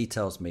Brunch. He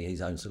tells me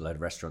he owns a load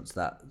of restaurants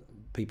that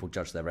people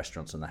judge their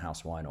restaurants on the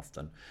house wine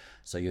often.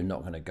 So you're not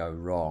going to go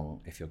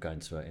wrong if you're going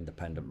to an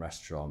independent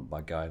restaurant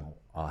by going,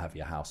 I'll have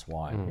your house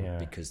wine,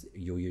 because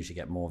you'll usually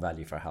get more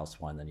value for a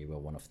house wine than you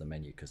will one off the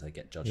menu because they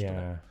get judged on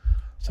it.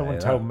 Someone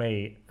told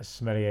me, a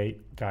sommelier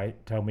guy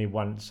told me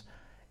once,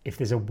 if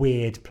there's a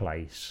weird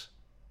place,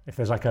 if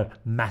there's like a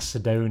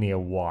Macedonia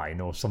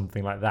wine or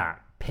something like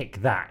that,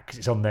 pick that because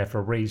it's on there for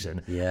a reason.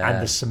 Yeah.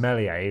 And the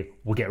sommelier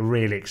will get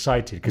really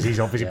excited because he's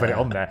obviously put it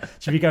on there.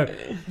 So if you go,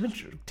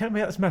 tell me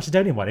about this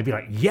Macedonian one, he'd be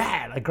like,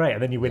 yeah, like, great.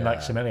 And then you win like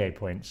sommelier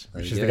points,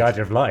 which is the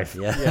idea of life.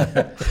 What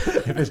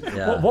is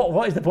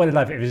the point of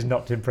life if it's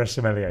not to impress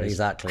sommeliers?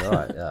 Exactly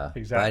right. Yeah.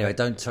 Exactly. But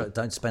anyway,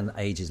 don't spend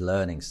ages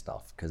learning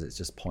stuff because it's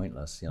just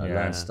pointless.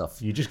 Learn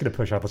stuff. You're just going to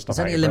push other stuff.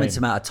 There's only a limited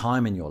amount of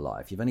time in your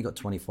life. You've only got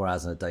 24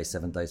 hours in a day,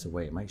 7 days a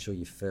week. Make sure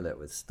you fill it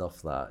with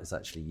stuff that is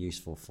actually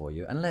useful for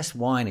you. Unless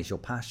wine is your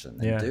passion,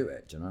 then do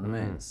it. Do you know what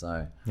I mean?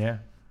 So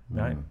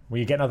right. Well,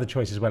 you get another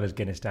choice as well as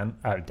Guinness, Dan.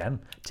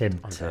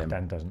 Tim.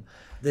 Dan doesn't.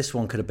 This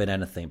one could have been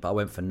anything, but I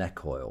went for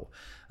neck oil,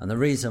 and the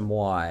reason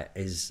why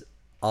is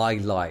I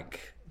like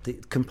the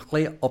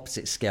complete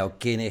opposite scale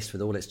Guinness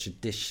with all its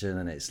tradition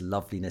and its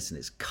loveliness and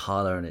its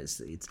colour and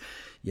it's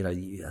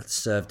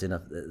served in a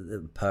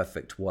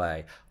perfect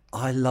way.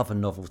 I love a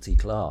novelty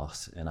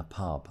glass in a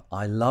pub.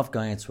 I love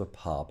going into a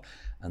pub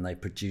and they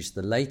produce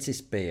the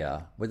latest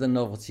beer with a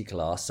novelty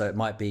glass. So it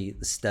might be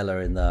the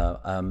Stella in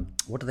the,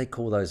 what do they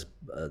call those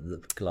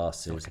the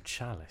glasses? Like a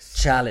chalice.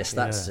 Chalice,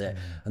 that's it.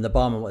 And the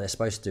barman, what they're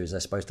supposed to do is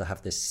they're supposed to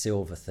have this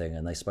silver thing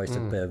and they're supposed to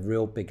be a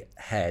real big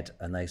head.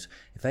 And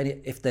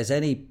if there's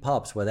any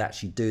pubs where they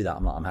actually do that,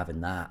 I'm having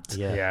that.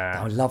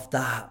 Yeah. I love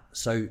that.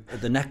 So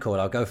the neck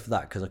oil, I'll go for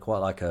that because I quite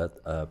like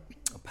a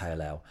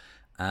pale ale.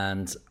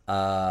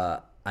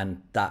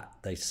 And that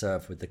they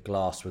serve with the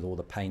glass with all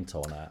the paint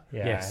on it.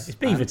 Yeah, Yes. it's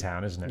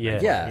Beavertown, isn't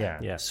it?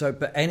 Yeah. So,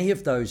 but any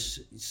of those,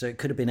 so it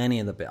could have been any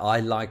of the beer.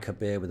 I like a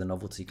beer with a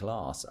novelty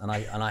glass, and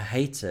I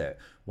hate it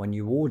when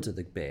you order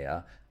the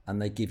beer and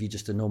they give you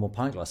just a normal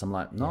pint glass. I'm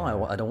like,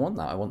 no, I don't want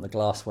that. I want the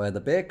glass where the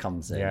beer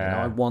comes in.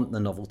 Yeah. I want the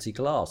novelty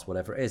glass,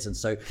 whatever it is. And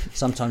so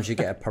sometimes you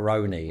get a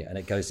Peroni and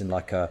it goes in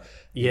like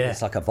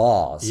it's like a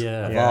vase.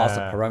 Yeah. A vase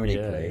of Peroni,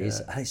 Yeah,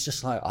 please. yeah. And it's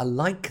just like, I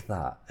like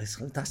that.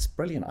 That's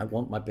brilliant. I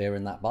want my beer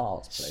in that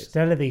vase, please.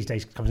 Stella these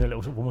days comes in a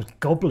little almost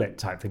goblet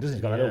type thing, doesn't it?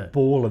 It's got a little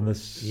ball and the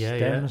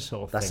stem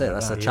sort of That's thing. it.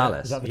 That's like the that.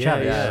 chalice. Is that the Yeah,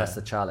 chalice? that's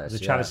the chalice. The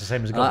chalice the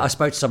same as a And goblet. I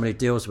spoke to somebody who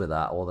deals with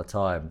that all the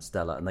time,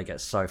 Stella, and they get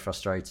so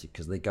frustrated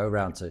because they go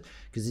around to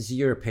because this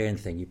European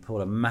thing. You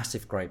pull a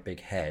massive, great big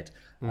head,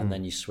 and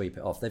then you sweep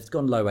it off. They've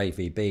gone low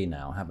AVB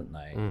now, haven't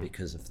they?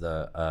 Because of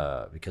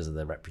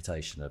the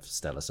reputation of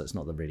Stella. So it's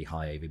not the really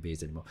high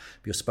AVBs anymore.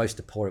 But you're supposed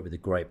to pour it with a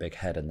great big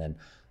head and then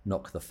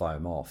knock the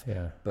foam off.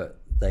 Yeah. But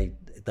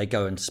they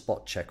go and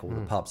spot check all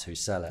the pubs who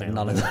sell it. And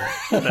none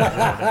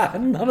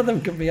of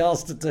them can be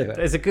asked to do it.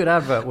 There's a good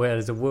advert where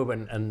there's a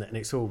woman and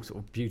it's all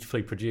sort of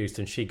beautifully produced,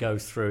 and she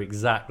goes through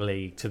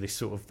exactly to this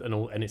sort of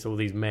and it's all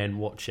these men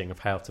watching of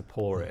how to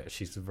pour it.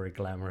 She's a very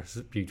glamorous,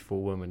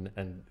 beautiful woman,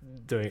 and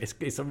doing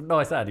it's a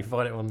nice ad. You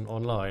find it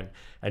online,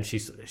 and she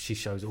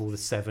shows all the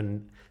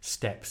 7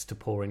 steps to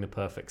pouring the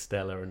perfect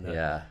Stella, and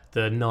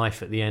the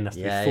knife at the end has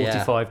to be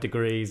 45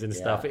 degrees and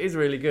stuff. It is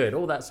really good.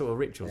 All that sort of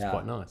ritual is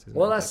quite nice.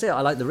 Isn't That's it.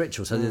 I like the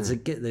ritual. So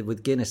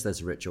with Guinness,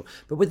 there's a ritual,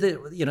 but with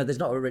there's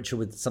not a ritual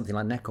with something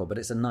like Neckel, but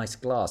it's a nice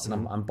glass,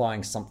 and I'm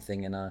buying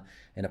something in a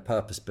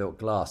purpose-built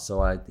glass.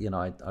 So I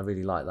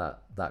really like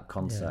that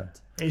concept.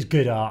 Yeah. It's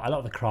good art. A lot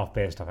of the craft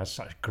beer stuff has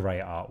such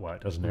great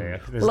artwork, doesn't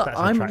it?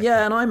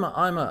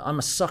 I'm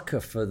a sucker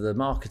for the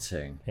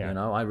marketing.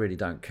 Yeah. I really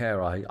don't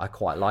care. I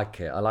quite like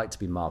it. I like to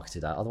be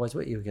marketed at. Otherwise,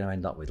 what are you going to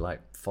end up with, like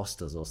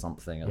Foster's or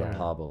something at the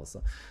pub or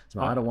something?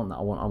 So I don't want that.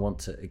 I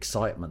want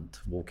excitement to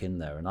walk in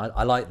there, and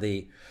I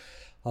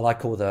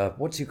like all the,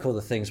 what do you call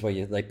the things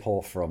where they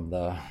pour from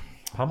the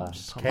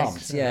pumps,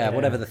 pumps,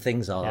 whatever the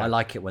things are. I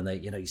like it when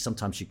they,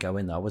 sometimes you go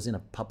in there. I was in a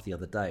pub the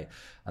other day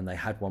and they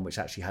had one which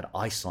actually had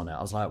ice on it.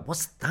 I was like,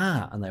 what's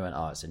that? And they went,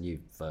 oh, it's a new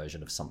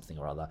version of something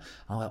or other.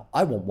 I'm like,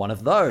 I want one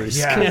of those.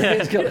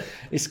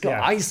 It's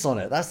got ice on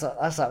it. That's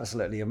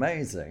absolutely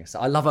amazing. So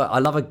I love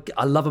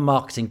a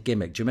marketing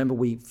gimmick. Do you remember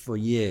for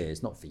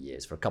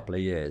a couple of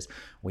years,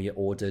 we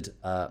ordered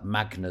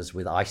Magnas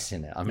with ice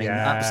in it? I mean,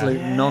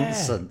 absolute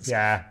nonsense.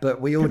 Yeah.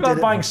 But we all People did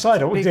it. buying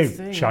cider. What do you do?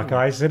 thing. Chuck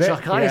ice in it.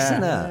 Chuck ice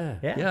in it.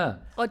 Yeah.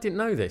 I didn't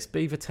know this.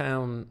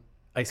 Beavertown,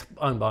 it's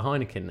owned by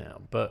Heineken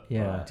now, but do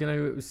you know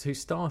who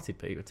started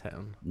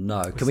Beavertown?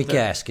 No. Can we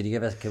guess? Can you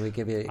give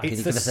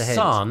us a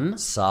hint?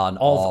 Son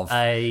of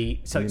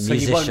a so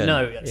you won't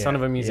know. Son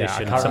of a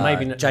musician. So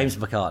maybe James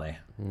McCartney.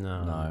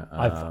 No.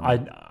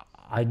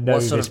 I know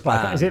what sort this of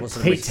band? Is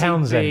it Pete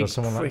Townsend or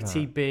someone like that?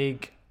 Pretty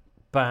big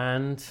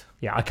band.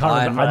 Yeah, I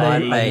can't remember.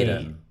 Iron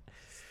Maiden.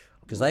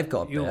 Because they've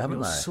got a beer, haven't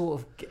they?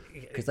 Sort of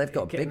because they've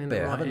got a big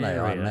beer, haven't they?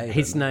 Iron Maiden.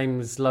 His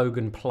name's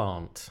Logan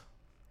Plant.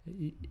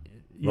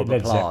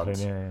 Robert Plant.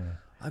 Zeppelin,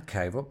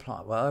 Okay, Rob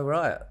Plant. Well,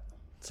 right.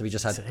 So we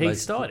just had. So he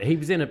started. He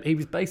was in a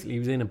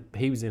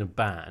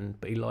band,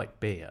 but he liked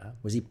beer.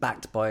 Was he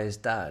backed by his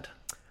dad?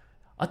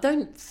 I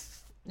don't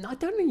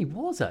think he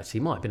was actually. He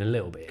might have been a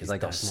little bit Because they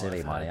got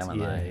silly money, haven't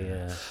they?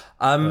 Yeah.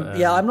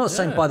 I'm not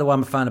saying, by the way,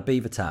 I'm a fan of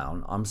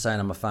Beavertown. I'm saying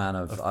I'm a fan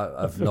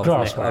of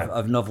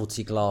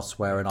novelty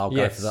glassware, and I'll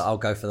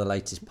go for the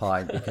latest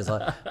pint because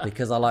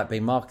I like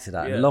being marketed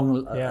at.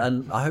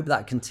 And I hope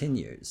that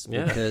continues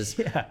because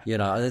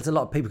there's a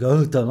lot of people go,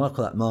 oh, don't like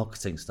all that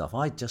marketing stuff.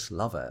 I just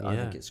love it. I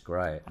think it's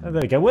great. Oh,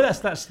 there you go. Well,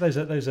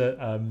 those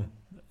are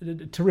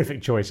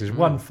terrific choices.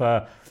 One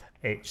for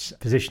its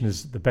position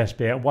as the best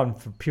beer, one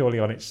for purely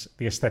on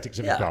the aesthetics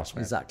of the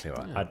glassware. Exactly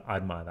right. I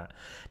admire that.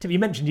 Tim, you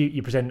mentioned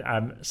you present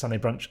Sunday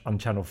Brunch on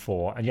Channel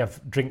 4 and you have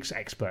drinks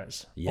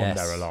experts on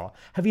there a lot.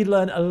 Have you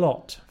learned a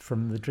lot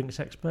from the drinks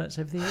experts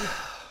over the years?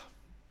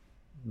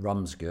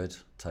 Rum's good,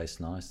 tastes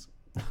nice.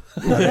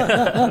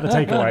 The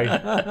takeaway.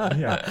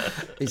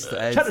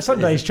 Yeah.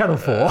 Sundays, Channel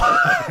 4.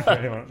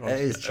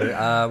 It is true.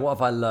 What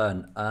have I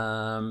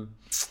learned?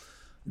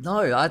 No,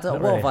 I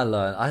don't. What have I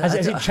learned? Has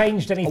it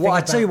changed anything? Well,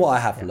 I tell you what I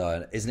have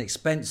learned is an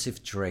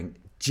expensive drink.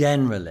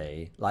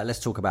 Generally, like let's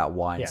talk about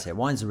wines here.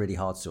 Wines are really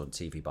hard to do on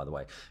TV, by the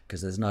way, because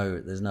there's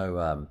no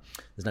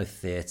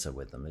theatre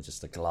with them. They're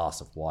just a glass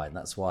of wine.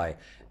 That's why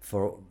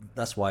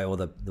all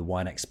the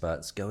wine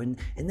experts go in.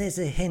 And there's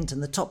a hint,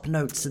 and the top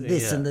notes are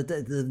this, and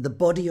the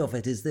body of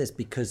it is this,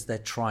 because they're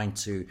trying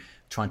to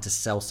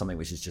sell something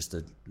which is just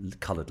a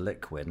coloured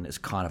liquid, and it's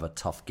kind of a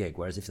tough gig.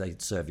 Whereas if they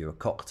serve you a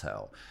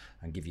cocktail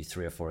and give you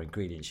 3 or 4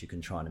 ingredients, you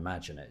can try and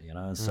imagine it,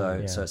 and so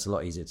it's a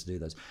lot easier to do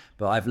those.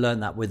 But I've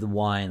learned that with the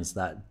wines,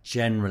 that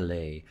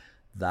generally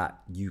that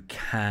you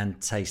can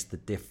taste the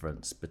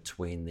difference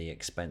between the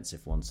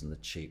expensive ones and the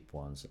cheap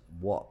ones.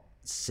 What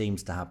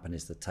seems to happen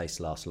is the taste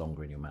lasts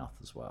longer in your mouth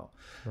as well.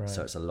 Right.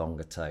 So it's a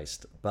longer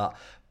taste. But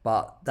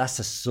that's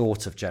a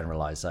sort of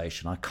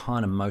generalization. I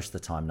kind of most of the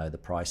time know the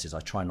prices.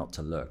 I try not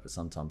to look, but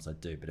sometimes I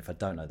do. But if I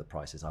don't know the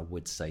prices, I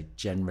would say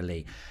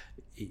generally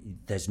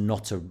there's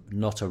not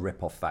a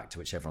rip-off factor,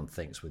 which everyone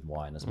thinks with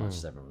wine as much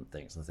as everyone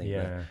thinks. I think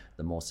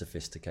the more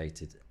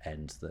sophisticated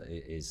end that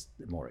is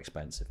more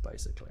expensive,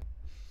 basically.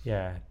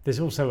 Yeah. There's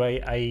also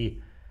the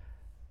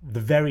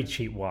very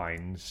cheap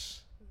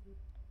wines,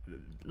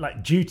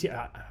 like duty.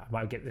 I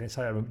might get this.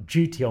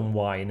 Duty on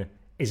wine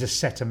is a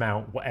set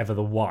amount, whatever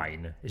the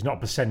wine. It's not a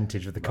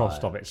percentage of the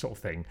cost of it, sort of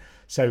thing.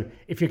 So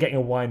if you're getting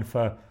a wine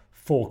for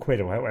 £4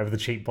 or whatever the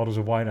cheap bottles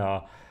of wine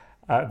are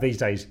these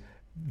days,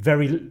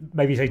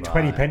 maybe say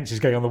 20 pence is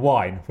going on the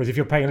wine. Whereas if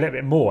you're paying a little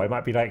bit more, it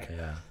might be like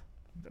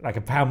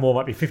a pound more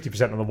might be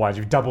 50% on the wines.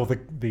 You double the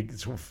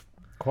sort of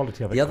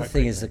quality of it. The other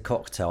thing is the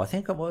cocktail. I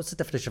think, what's the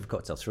definition of a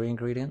cocktail? 3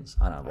 ingredients?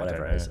 I don't know,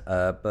 whatever it is.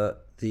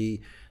 But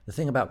the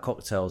thing about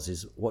cocktails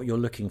is what you're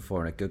looking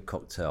for in a good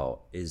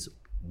cocktail is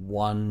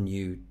one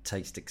new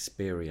taste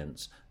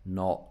experience,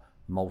 not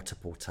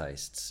multiple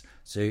tastes.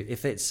 So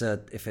if it's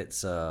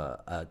it's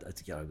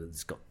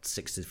got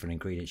 6 different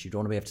ingredients, you don't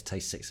want to be able to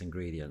taste 6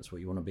 ingredients.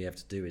 What you want to be able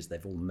to do is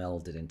they've all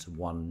melded into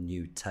one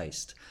new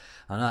taste.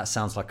 I know that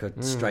sounds like a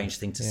strange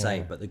thing to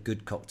say, but the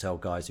good cocktail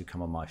guys who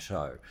come on my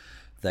show,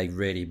 they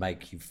really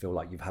make you feel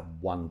like you've had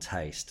one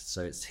taste.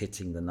 So it's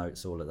hitting the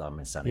notes all of them.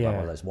 It's sounding like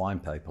one of those wine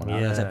people.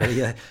 But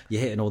you're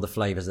hitting all the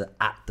flavors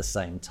at the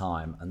same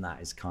time, and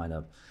that is kind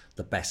of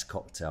the best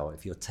cocktail.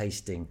 If you're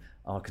tasting,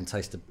 I can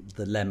taste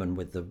the lemon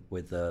with the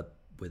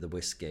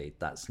whiskey.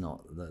 That's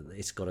not.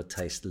 It's got to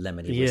taste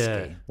lemony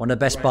whiskey. One of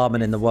the best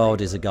barmen in the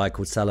world is a guy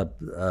called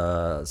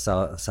Salvatore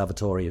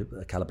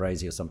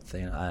Calabresi or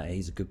something.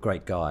 He's a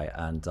great guy,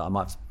 and I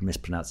might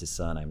mispronounce his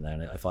surname there.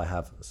 And if I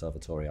have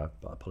Salvatore, I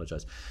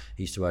apologise.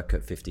 He used to work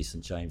at 50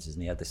 St James's,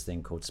 and he had this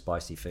thing called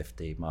Spicy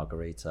 50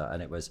 Margarita,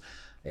 and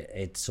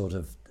it sort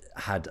of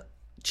had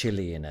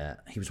chili in it.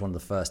 He was one of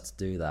the first to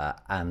do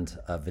that, and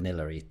a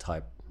vanilla-y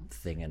type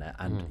thing in it,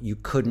 and you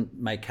couldn't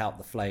make out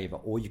the flavor.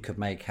 All you could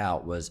make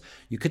out was,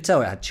 you could tell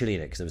it had chili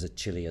in it because there was a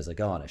chili as a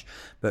garnish,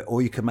 but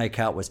all you could make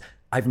out was,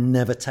 I've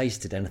never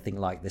tasted anything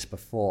like this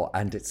before,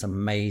 and it's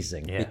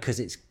amazing because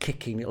it's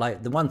kicking.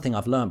 Like, the one thing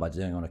I've learned by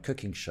doing on a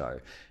cooking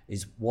show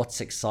is what's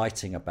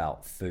exciting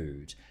about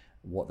food,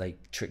 what they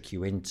trick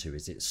you into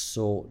is it's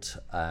salt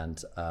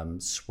and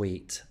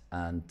sweet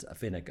and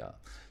vinegar.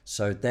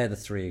 So they're the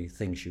 3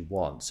 things you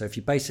want. So if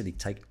you basically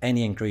take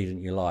any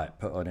ingredient you like,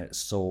 put on it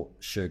salt,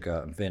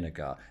 sugar, and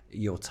vinegar,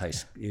 you'll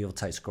taste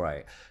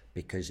great,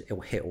 because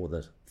it'll hit all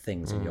the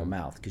things in your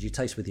mouth. Because you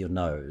taste with your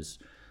nose,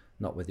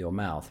 not with your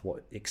mouth.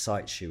 What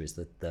excites you is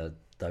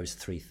those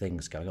 3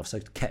 things going off.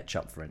 So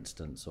ketchup, for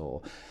instance,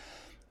 or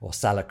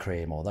salad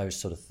cream, or those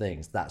sort of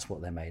things. That's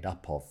what they're made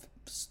up of.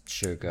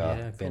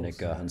 Sugar,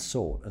 vinegar, and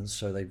salt. And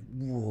so they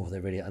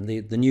really, and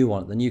the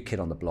new kid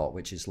on the block,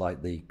 which is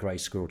like the grey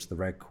squirrel to the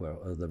red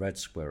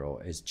squirrel,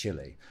 is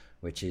chili,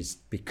 which is,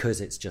 because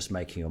it's just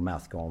making your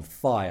mouth go on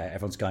fire,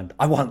 everyone's going,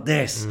 I want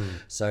this.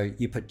 So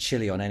you put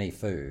chili on any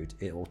food,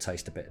 it will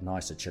taste a bit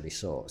nicer, chili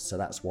sauce. So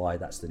that's why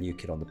that's the new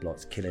kid on the block.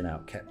 It's killing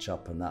out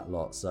ketchup and that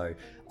lot. So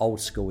old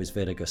school is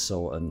vinegar,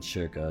 salt, and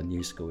sugar.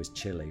 New school is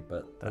chili.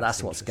 But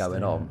that's what's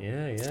going on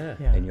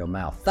in your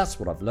mouth. That's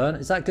what I've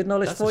learned. Is that good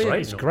knowledge for you?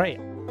 It's great.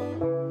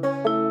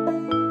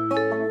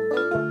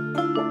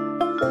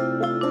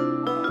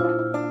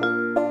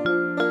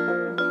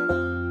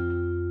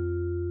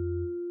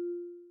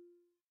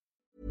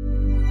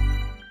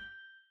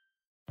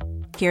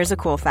 Here's a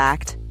cool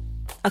fact.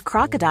 A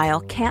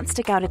crocodile can't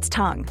stick out its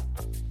tongue.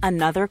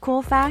 Another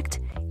cool fact,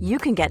 you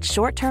can get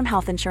short-term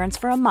health insurance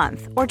for a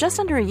month or just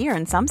under a year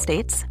in some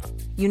states.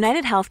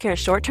 United Healthcare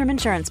short-term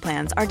insurance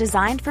plans are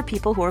designed for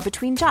people who are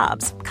between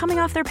jobs, coming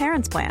off their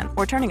parents' plan,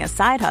 or turning a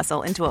side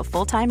hustle into a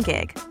full-time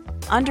gig.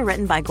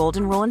 Underwritten by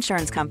Golden Rule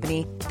Insurance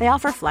Company, they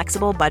offer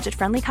flexible,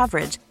 budget-friendly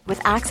coverage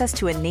with access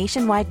to a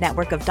nationwide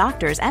network of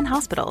doctors and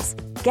hospitals.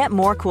 Get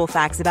more cool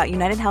facts about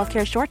United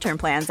Healthcare short-term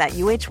plans at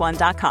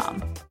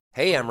uh1.com.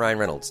 Hey, I'm Ryan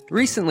Reynolds.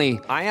 Recently,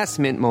 I asked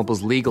Mint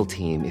Mobile's legal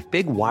team if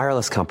big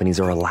wireless companies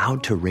are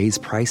allowed to raise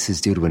prices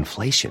due to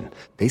inflation.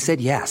 They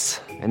said yes.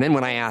 And then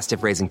when I asked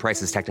if raising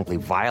prices technically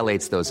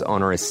violates those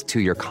onerous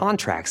 2-year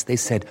contracts, they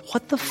said,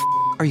 what the f***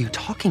 are you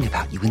talking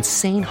about, you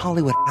insane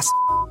Hollywood ass f-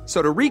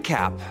 So to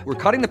recap, we're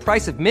cutting the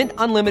price of Mint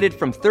Unlimited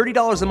from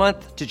 $30 a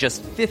month to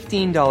just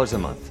 $15 a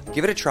month.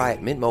 Give it a try at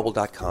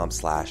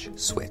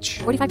mintmobile.com/switch.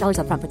 $45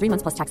 up front for 3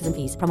 months plus taxes and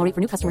fees. Promo rate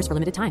for new customers for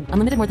limited time.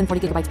 Unlimited more than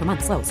 40 gigabytes per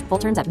month. Slows full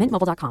terms at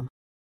mintmobile.com.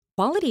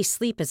 Quality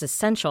sleep is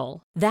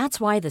essential. That's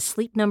why the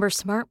Sleep Number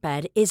Smart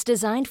Bed is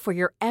designed for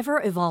your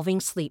ever-evolving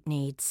sleep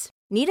needs.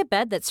 Need a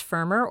bed that's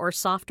firmer or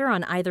softer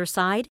on either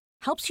side?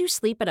 Helps you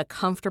sleep at a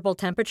comfortable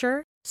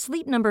temperature?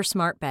 Sleep Number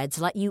Smart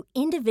Beds let you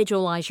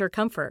individualize your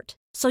comfort,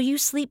 so you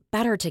sleep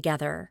better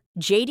together.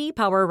 J.D.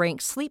 Power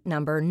ranks Sleep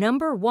Number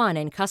number 1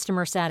 in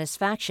customer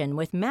satisfaction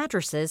with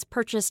mattresses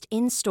purchased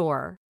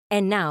in-store.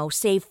 And now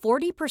save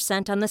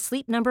 40% on the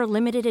Sleep Number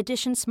Limited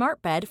Edition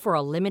Smart Bed for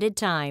a limited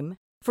time.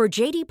 For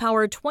J.D.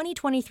 Power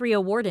 2023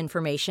 award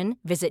information,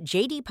 visit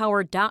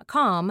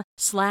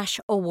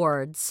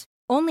jdpower.com/awards.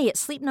 Only at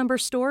Sleep Number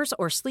stores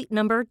or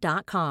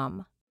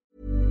sleepnumber.com.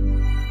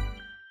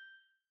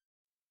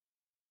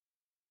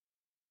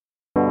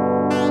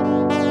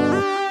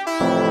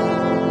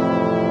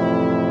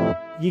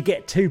 You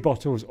get 2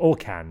 bottles or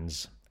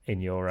cans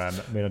in your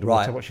meal underwater.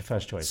 Right. What's your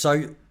first choice?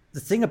 So the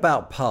thing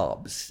about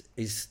pubs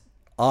is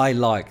I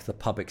like the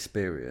pub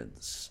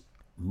experience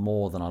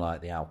more than I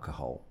like the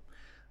alcohol.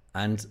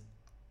 And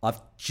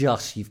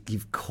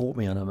you've caught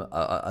me on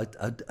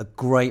a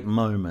great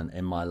moment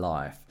in my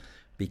life,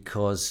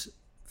 because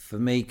for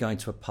me, going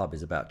to a pub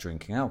is about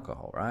drinking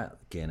alcohol, right?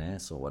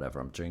 Guinness or whatever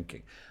I'm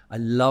drinking. I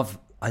love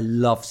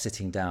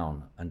sitting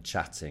down and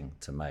chatting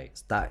to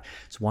mates.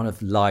 It's one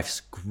of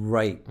life's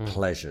great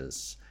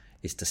pleasures,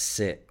 is to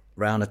sit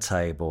round a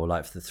table,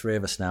 like the three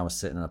of us now are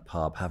sitting in a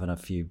pub having a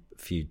few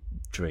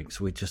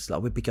drinks. We'd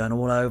be going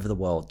all over the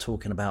world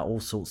talking about all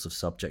sorts of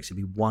subjects. It'd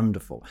be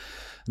wonderful.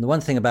 And the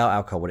one thing about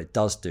alcohol, what it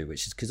does do,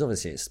 which is, because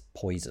obviously it's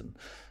poison,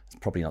 it's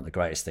probably not the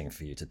greatest thing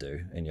for you to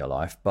do in your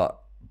life, but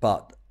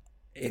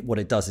what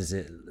it does is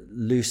it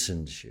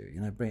loosens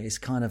you. It's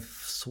kind of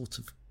sort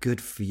of good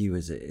for you,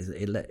 as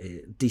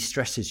it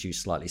de-stresses you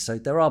slightly. So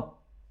there are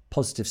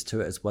positives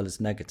to it as well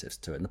as negatives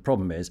to it. And the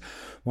problem is,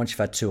 once you've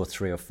had 2 or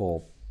 3 or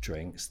 4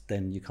 drinks,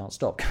 then you can't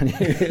stop, can you?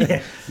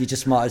 Yeah. You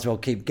just might as well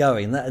keep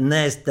going. And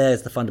there's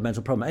the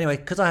fundamental problem. Anyway,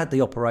 because I had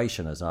the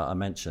operation, as I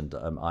mentioned,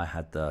 I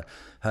had the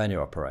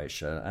hernia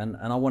operation, and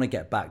I want to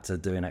get back to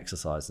doing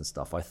exercise and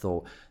stuff. I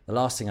thought the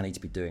last thing I need to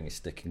be doing is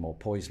sticking more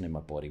poison in my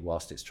body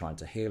whilst it's trying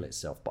to heal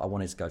itself. But I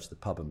wanted to go to the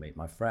pub and meet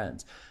my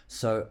friends.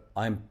 So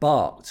I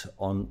embarked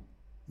on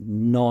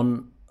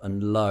non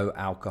and low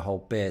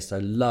alcohol beer. So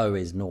low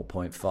is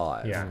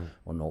 0.5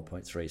 or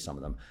 0.3, some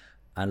of them,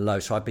 and low.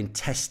 So I've been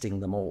testing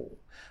them all.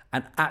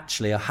 And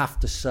actually, I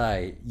have to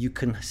say, you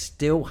can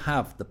still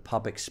have the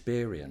pub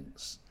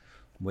experience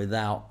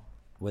without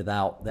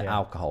the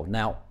alcohol.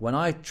 Now, when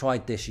I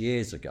tried this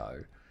years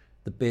ago,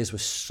 the beers were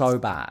so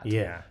bad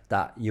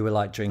that you were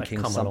like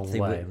drinking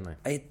something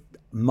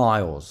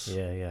miles,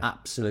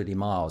 absolutely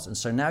miles. And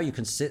so now you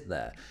can sit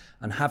there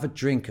and have a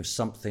drink of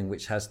something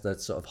which has the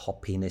sort of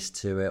hoppiness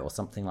to it or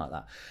something like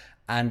that,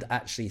 and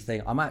actually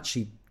think, I'm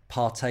actually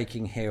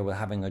partaking here with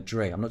having a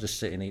drink. I'm not just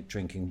sitting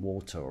drinking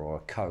water or a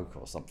Coke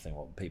or something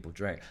what people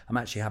drink. I'm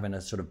actually having a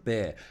sort of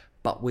beer,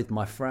 but with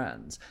my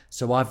friends.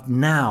 So I've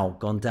now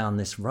gone down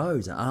this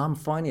road, and I'm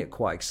finding it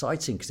quite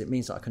exciting, because it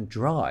means that I can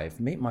drive,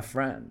 meet my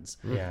friends,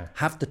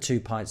 have the 2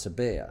 pints of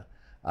beer,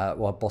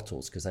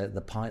 bottles, because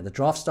the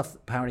draft stuff,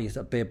 apparently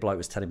a beer bloke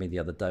was telling me the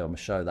other day on the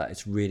show that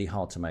it's really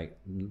hard to make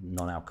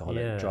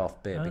non-alcoholic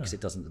draft beer because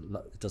it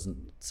doesn't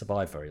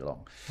survive very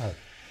long.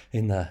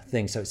 In the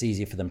thing, so it's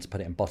easier for them to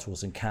put it in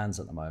bottles and cans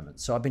at the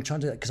moment. So I've been trying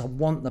to do that because I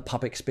want the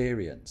pub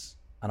experience,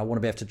 and I want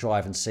to be able to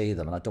drive and see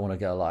them, and I don't want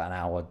to go like an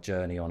hour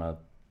journey on a,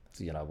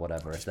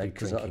 whatever.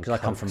 Because I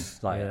come from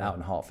out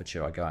in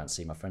Hertfordshire, I go out and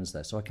see my friends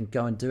there, so I can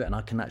go and do it, and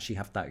I can actually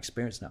have that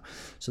experience now.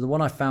 So the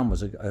one I found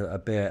was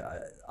a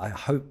beer. I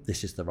hope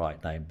this is the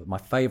right name, but my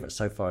favourite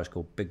so far is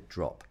called Big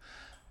Drop.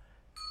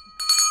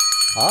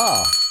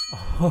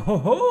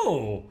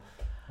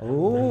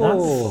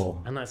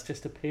 And that's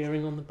just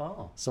appearing on the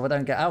bar. So I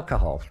don't get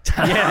alcohol.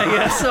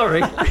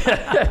 Sorry.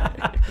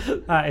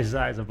 That is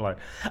a blow.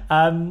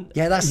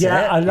 That's it.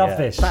 I love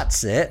this.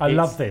 That's it. I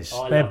love this.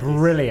 They're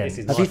brilliant.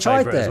 Have you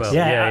tried this? Well.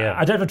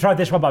 I don't have tried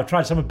this one, but I've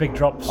tried some of Big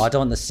Drops. I don't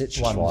want the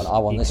citrus one. I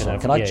want this one.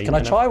 Can I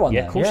try one?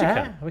 Yeah, then? of course you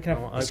can. We can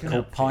have, It's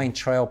called Pine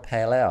Trail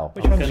Pale Ale.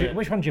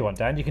 Which one do you want,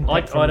 Dan? You can.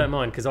 I don't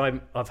mind, because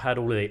I've had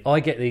all of these.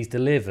 I get these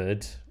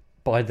delivered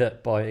by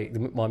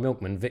my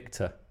milkman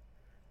Victor.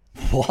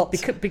 What?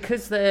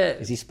 Because they're...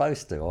 Is he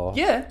supposed to? Or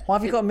Yeah. Why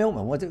have you got a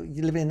milkman?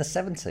 You living in the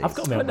 70s? I've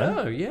got a milkman.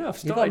 No, yeah, I've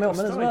started. You've got a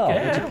milkman as well?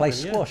 Yeah. Would you play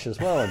squash as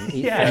well and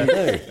eat Yeah.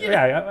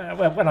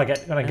 fondue? When I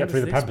get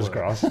through the Pampas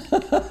grass.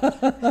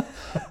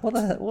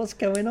 What's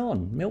going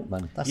on?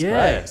 Milkman. That's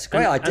great. It's a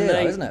great idea,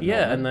 though, isn't it?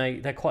 Yeah, Milkman?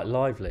 and they're quite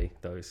lively,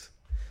 those.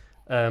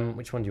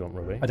 Which one do you want,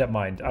 Robbie? I don't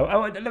mind.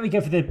 Let me go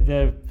for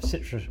the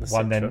citrus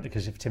one then,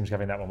 because if Tim's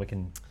having that one, we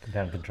can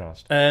compare and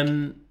contrast.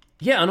 And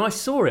I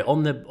saw it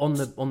on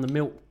the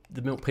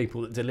milk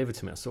people that delivered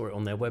to me. I saw it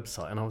on their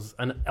website,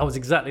 and I was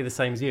exactly the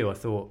same as you. I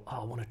thought,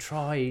 I want to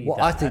try. Well,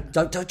 that. I think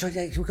don't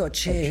we've got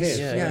cheers.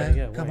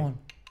 Yeah, Come on.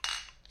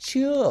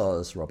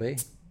 Cheers, Robbie.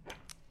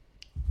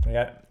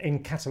 Yeah,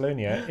 in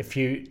Catalonia, if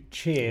you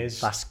cheers,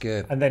 That's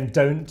good. and then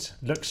don't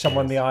look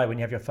someone in the eye when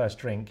you have your first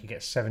drink, you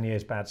get 7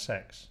 years bad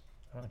sex.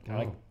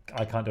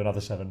 I can't do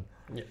another 7.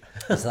 Yeah.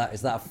 Is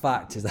that a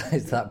fact? Is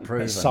that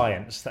proven? That's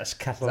science. That's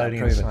Catalonian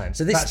proven? science.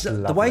 So That's the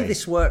lovely. way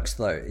this works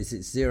though is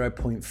it's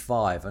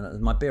 0.5,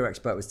 and my beer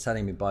expert was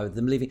telling me by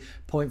them leaving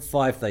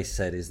 0.5, they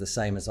said is the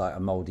same as like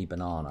a mouldy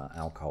banana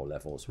alcohol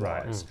levels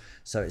wise.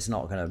 So it's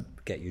not going to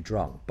get you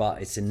drunk,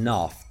 but it's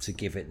enough to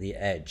give it the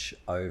edge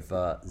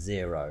over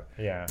 0.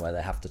 Yeah. Where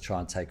they have to try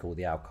and take all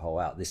the alcohol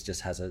out. This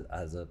just has a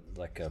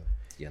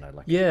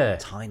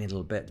tiny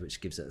little bit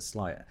which gives it a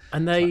slight.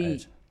 And slight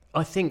edge.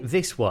 I think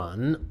this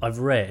one, I've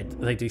read,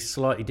 they do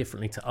slightly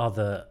differently to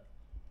other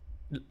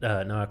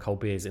no alcohol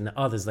beers. In the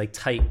others, they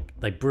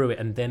brew it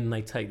and then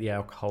they take the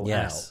alcohol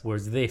out.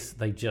 Whereas this,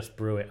 they just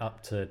brew it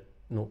up to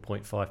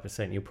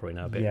 0.5%. You'll probably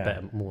know a bit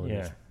better, more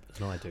than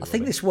I do. I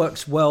think this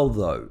works well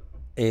though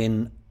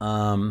in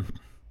the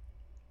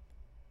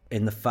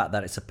fact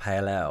that it's a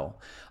pale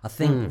ale. I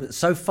think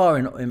so far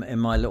in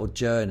my little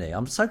journey,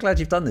 I'm so glad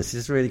you've done this.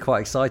 It's really quite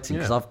exciting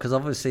because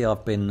obviously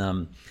I've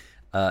been.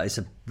 It's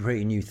a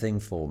pretty new thing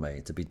for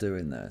me to be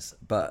doing this,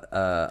 but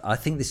I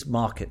think this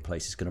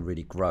marketplace is going to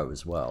really grow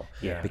as well.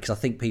 Yeah. Because I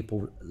think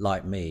people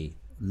like me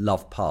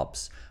love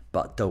pubs,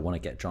 but don't want to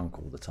get drunk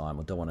all the time,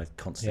 or don't want to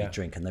constantly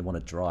drink, and they want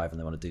to drive and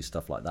they want to do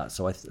stuff like that.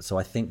 So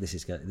I think this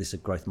is a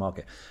growth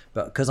market.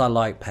 But because I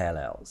like pale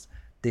ales,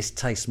 this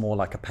tastes more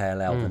like a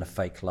pale ale than a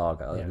fake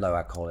lager, a low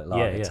alcoholic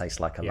lager. It tastes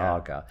like a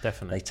lager.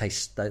 Definitely. They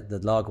taste the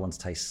lager ones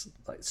taste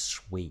like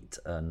sweet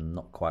and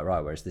not quite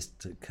right, whereas this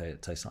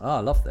tastes like, I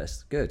love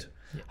this. Good.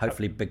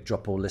 Hopefully Big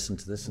Drop will listen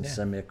to this and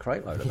send me a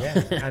crate load of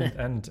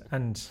that.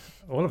 and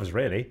all of us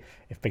really,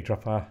 if Big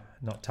Drop are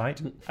not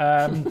tight.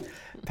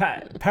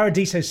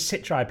 Paradiso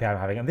Citra IPA I'm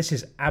having, and this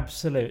is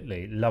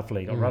absolutely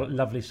lovely. Got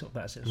lovely sort of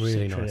that sort of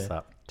really citra nice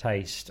that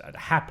taste. I'd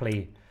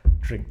happily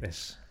drink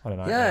this on a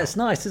night Yeah, out. it's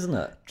nice, isn't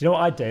it? Do you know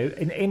what I do?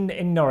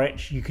 In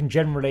Norwich, you can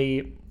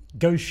generally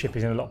ghost ship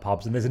is in a lot of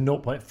pubs, and there's a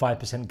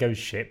 0.5%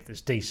 ghost ship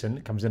that's decent.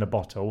 It comes in a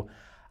bottle,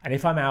 and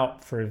if I'm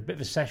out for a bit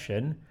of a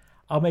session,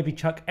 I'll maybe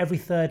chuck every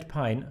third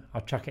pint.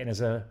 I'll chuck it in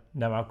as a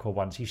no alcohol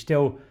one, so you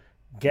still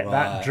get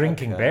that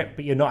drinking bit,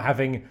 but you're not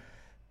having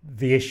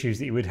the issues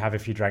that you would have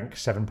if you drank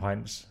 7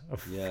 pints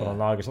of full-on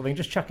lager or something.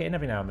 Just chuck it in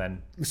every now and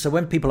then. So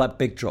when people like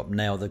Big Drop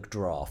nail the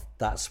draft,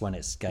 that's when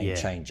it's game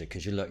changer,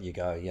 because you look, you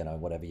go,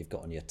 whatever you've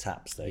got on your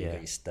taps there, you got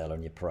your Stella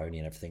and your Peroni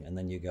and everything, and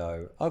then you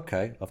go,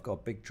 okay, I've got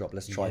a Big Drop,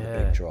 let's try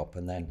the Big Drop,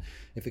 and then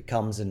if it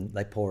comes and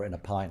they pour it in a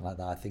pint like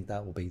that, I think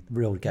that will be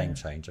real game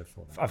changer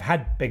for them. I've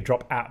had Big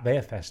Drop at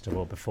Beer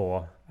Festival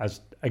before,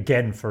 as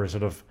again for a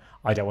sort of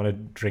I don't want to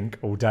drink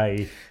all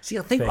day. See,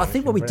 I think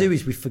what we do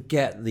is we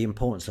forget the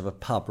importance of a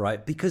pub,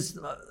 right? Because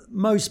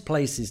most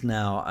places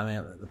now, I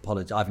mean,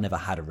 apologize, I've never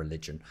had a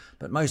religion,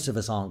 but most of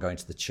us aren't going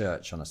to the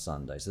church on a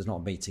Sunday, so there's not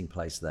a meeting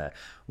place there.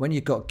 When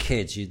you've got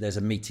kids, there's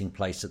a meeting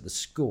place at the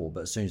school,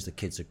 but as soon as the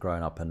kids have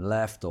grown up and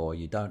left, or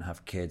you don't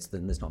have kids,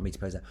 then there's not a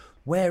meeting place there.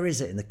 Where is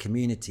it in the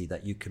community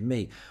that you can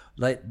meet?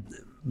 Like,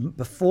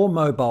 before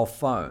mobile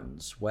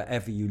phones,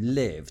 wherever you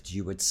lived,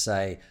 you would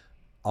say,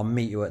 I'll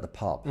meet you at the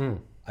pub.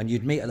 And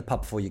you'd meet at the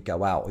pub before you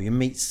go out, or you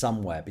meet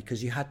somewhere,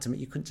 because you had to meet.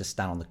 You couldn't just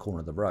stand on the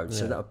corner of the road.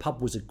 So that a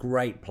pub was a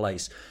great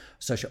place.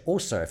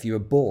 Also, if you were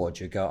bored,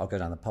 you'd go, I'll go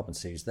down the pub and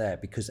see who's there,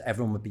 because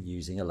everyone would be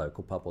using a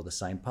local pub or the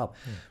same pub.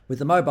 With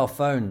the mobile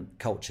phone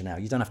culture now,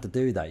 you don't have to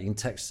do that. You can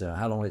text her,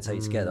 how long will it take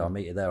you to get there? I'll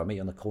meet you there. I'll meet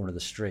you on the corner of the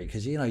street,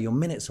 because you're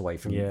minutes away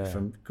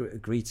from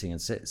greeting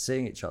and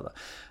seeing each other.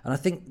 And I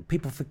think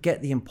people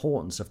forget the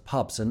importance of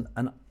pubs, and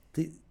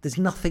there's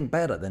nothing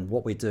better than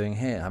what we're doing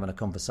here, having a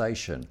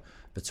conversation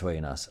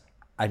between us.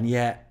 And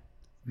yet,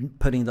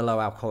 putting the low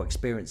alcohol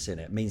experience in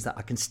it means that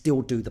I can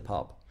still do the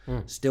pub,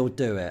 still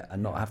do it,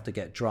 and not have to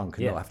get drunk,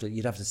 and not have to.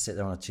 You'd have to sit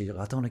there on a Tuesday.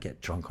 I don't want to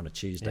get drunk on a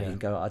Tuesday. You can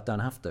go, I don't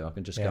have to. I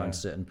can just go and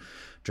sit and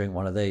drink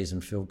one of these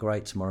and feel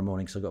great tomorrow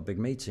morning because I've got a big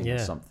meeting or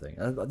something.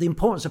 The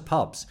importance of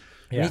pubs.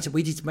 We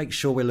need to make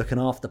sure we're looking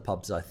after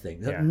pubs, I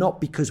think. Not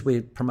because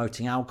we're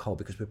promoting alcohol,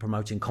 because we're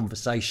promoting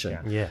conversation.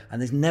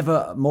 And there's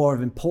never more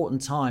of an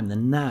important time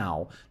than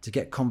now to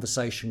get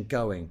conversation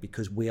going,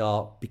 because we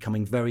are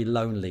becoming very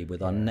lonely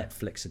with our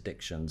Netflix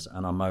addictions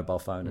and our mobile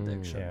phone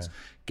addictions.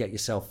 Get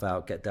yourself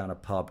out, get down a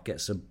pub,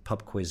 get some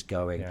pub quiz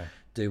going.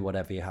 Do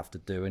whatever you have to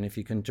do, and if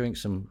you can drink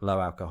some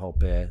low alcohol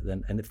beer,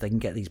 then, and if they can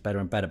get these better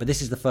and better. But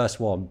this is the first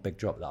one, Big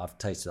Drop, that I've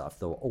tasted that I've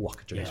thought, I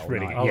could drink that all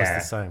really night. good. I was the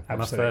same. When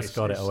I absolutely. first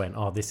got it, I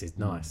went, this is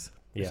nice.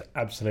 It's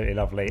absolutely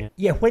lovely.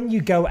 Yeah, when you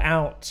go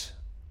out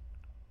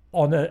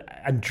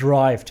and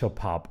drive to a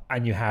pub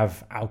and you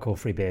have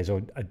alcohol-free beers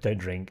or don't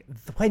drink,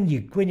 when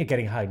you're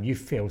getting home, you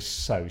feel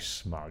so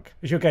smug.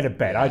 As you're going to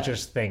bed, I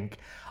just think,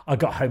 I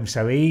got home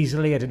so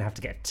easily. I didn't have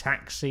to get a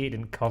taxi. It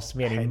didn't cost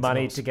me any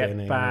money to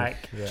get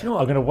back. Do you know what?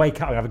 I'm going to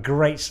wake up and have a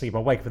great sleep.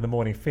 I'll wake up in the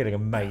morning feeling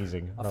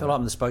amazing. I feel like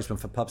I'm the spokesman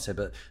for pubs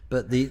here,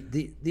 but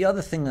the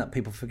other thing that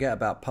people forget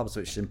about pubs,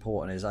 which is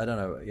important, is I don't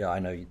know. I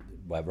know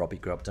where Robbie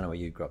grew up. I don't know where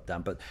you grew up,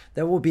 Dan, but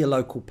there will be a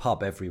local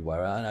pub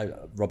everywhere. I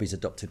know Robbie's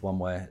adopted one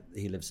where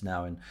he lives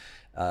now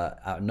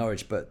out in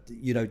Norwich, but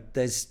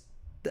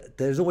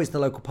there's always the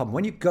local pub.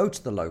 When you go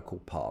to the local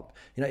pub,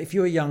 if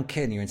you're a young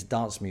kid and you're into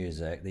dance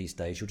music these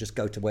days, you'll just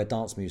go to where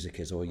dance music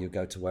is, or you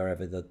go to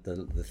wherever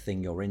the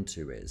thing you're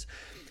into is.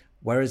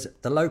 Whereas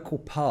the local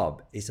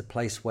pub is a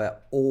place where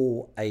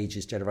all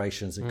ages,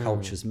 generations and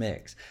cultures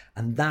mix.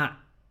 And that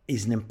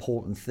is an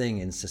important thing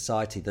in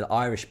society. The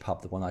Irish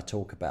pub, the one I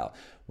talk about,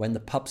 when the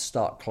pubs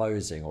start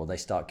closing or they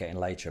start getting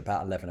later,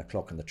 about 11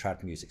 o'clock and the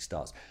trad music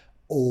starts,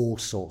 all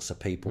sorts of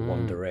people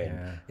wander in.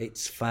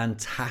 It's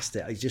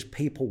fantastic. It's just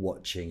people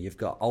watching. You've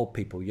got old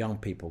people, young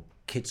people,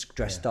 kids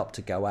dressed up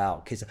to go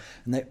out,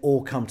 and they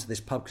all come to this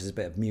pub because there's a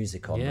bit of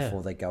music on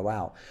before they go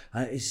out.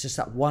 And it's just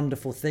that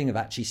wonderful thing of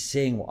actually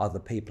seeing what other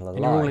people are and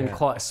like. You're all in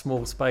quite a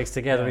small space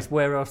together. It's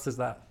where else does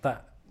that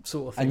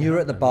sort of thing and you're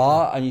happen? at the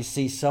bar and you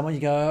see someone, you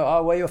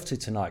go, where are you off to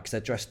tonight? Because they're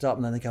dressed up,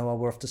 and then they go,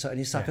 we're off to something.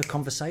 It's like a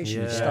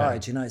conversation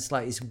started,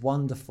 it's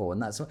wonderful.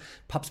 And that's what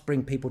pubs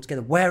bring people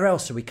together. Where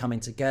else are we coming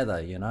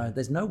together?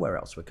 There's nowhere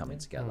else we're coming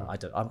together.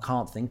 I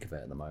can't think of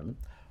it at the moment.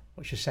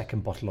 What's your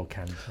second bottle or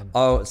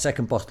can?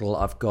 Second bottle,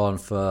 I've gone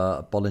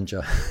for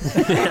Bollinger.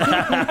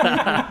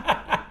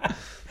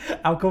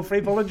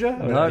 Alcohol-free Bollinger?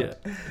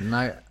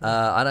 No.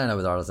 I don't know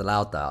whether I was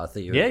allowed that. I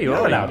think you. You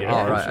are allowed it.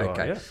 Right, sure,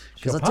 okay. Yeah.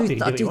 Because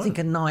I do think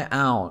a night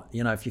out.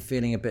 If you're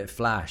feeling a bit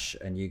flash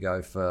and you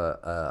go for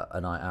a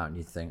night out and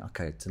you think,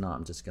 okay, tonight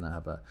I'm just going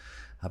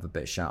to have a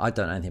bit of champagne. I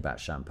don't know anything about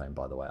champagne,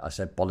 by the way. I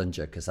said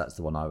Bollinger because that's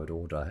the one I would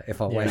order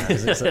if I went,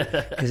 because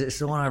it's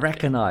the one I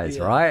recognise,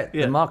 right?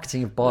 Yeah. The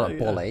marketing of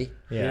Bolly.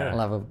 Yeah.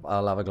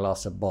 I'll have a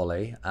glass of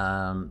Bolly.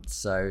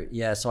 So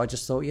I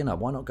just thought,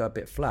 why not go a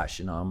bit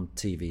flash? I'm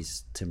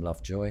TV's Tim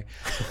Lovejoy.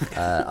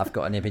 I've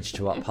got an image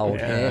to uphold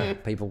here.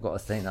 People got to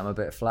think that I'm a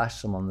bit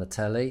flash. I'm on the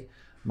telly,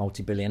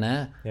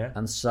 multi-billionaire. Yeah.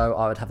 And so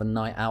I would have a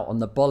night out on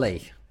the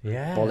Bolly.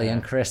 Yeah, Bolly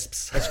and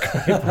crisps. That's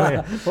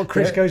great. What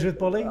crisp goes with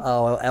Bolly?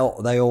 Oh,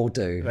 they all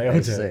do.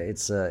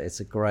 It's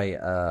a great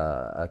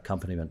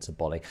accompaniment to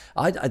Bolly.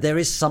 There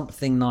is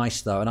something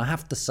nice though, and I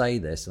have to say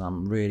this, and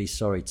I'm really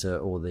sorry to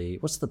all the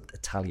what's the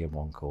Italian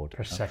one called?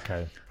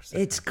 Prosecco.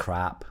 It's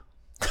crap.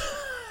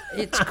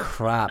 It's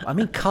crap. I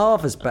mean,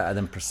 Carver's better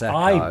than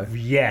Prosecco.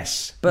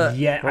 Yes, but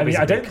I mean,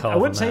 I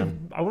wouldn't say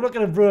I'm not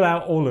going to rule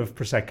out all of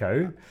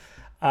Prosecco.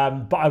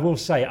 But I will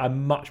say I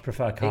much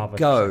prefer Carver.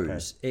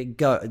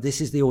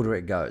 This is the order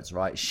it goes,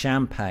 right?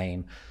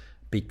 Champagne,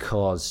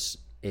 because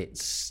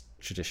it's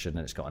tradition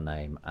and it's got a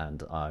name,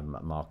 and I'm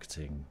a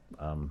marketing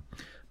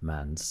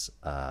man's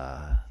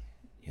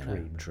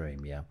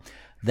dream. Yeah.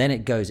 Then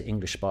it goes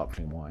English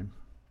sparkling wine,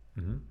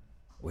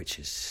 which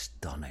is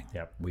stunning.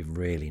 Yep. We've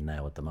really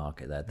nailed the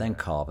market there. Then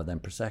Carver,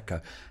 then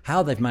Prosecco.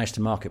 How they've managed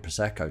to market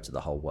Prosecco to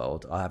the whole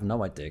world, I have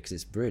no idea, because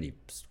it's really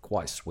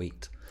quite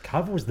sweet.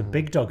 Carver was the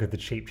big dog of the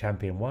cheap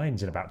champion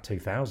wines in about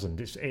 2000.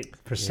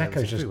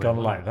 Prosecco's just gone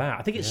like that.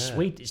 I think it's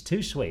sweet. It's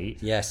too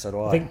sweet. Yes, so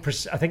do I.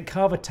 I think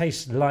Carver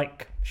tastes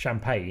like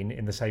champagne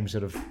in the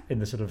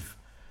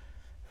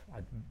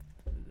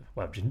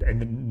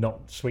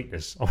not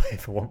sweetness,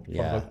 for want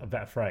of a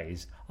better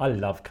phrase. I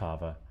love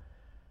Carver.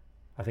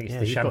 I think it's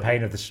the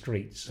champagne of the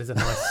streets. There's a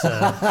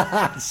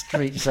nice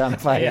street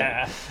champagne.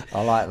 Yeah,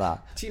 I like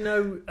that. Do you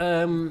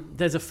know?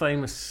 There's a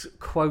famous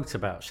quote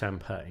about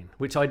champagne,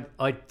 which I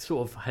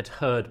sort of had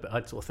heard, but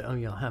I'd sort of think, oh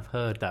yeah, I have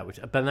heard that.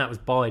 But that was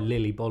by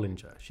Lily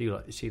Bollinger.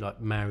 She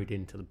married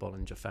into the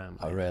Bollinger family.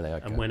 Oh really?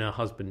 Okay. And when her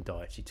husband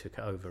died, she took it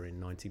over in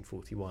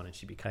 1941, and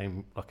she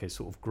became like a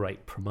sort of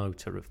great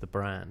promoter of the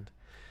brand.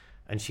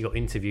 And she got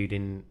interviewed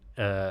in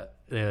the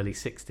early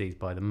 60s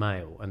by the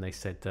Mail, and they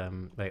said,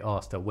 they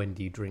asked her, when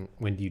do you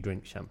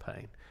drink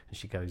champagne? And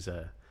she goes,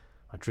 I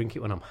drink it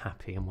when I'm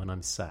happy and when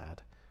I'm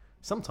sad.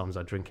 Sometimes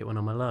I drink it when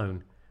I'm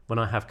alone. When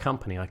I have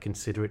company, I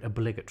consider it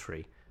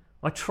obligatory.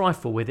 I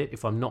trifle with it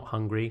if I'm not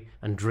hungry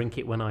and drink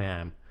it when I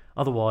am.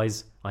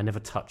 Otherwise, I never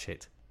touch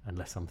it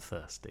unless I'm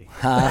thirsty.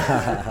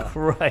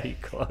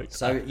 Great quote.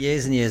 So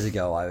years and years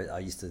ago, I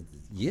used to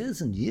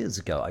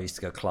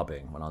go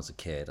clubbing when I was a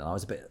kid, and I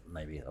was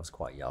I was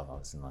quite young. I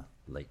was in my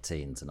late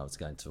teens, and I was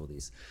going to all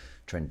these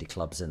trendy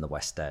clubs in the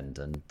West End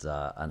and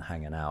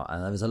hanging out.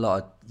 And there was a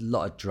lot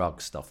of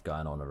drug stuff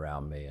going on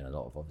around me, and a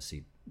lot of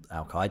obviously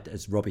alcohol.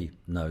 As Robbie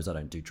knows, I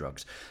don't do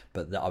drugs,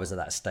 but I was at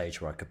that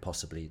stage where I could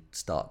possibly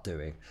start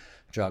doing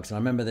drugs. And I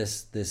remember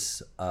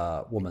this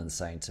woman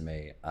saying to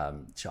me, I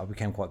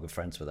became quite good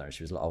friends with her, and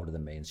she was a lot older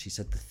than me, and she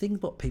said, the thing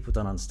what people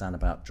don't understand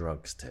about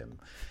drugs, Tim,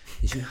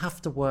 is you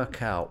have to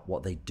work out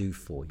what they do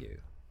for you.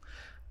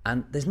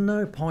 And there's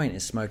no point in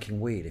smoking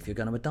weed if you're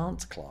going to a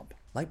dance club.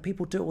 Like,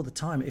 people do it all the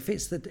time. If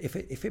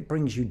it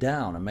brings you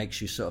down and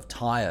makes you sort of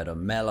tired or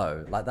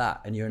mellow like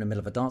that, and you're in the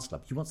middle of a dance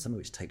club, you want something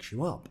which takes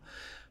you up.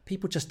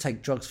 People just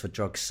take drugs for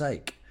drugs'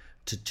 sake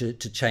to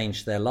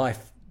change their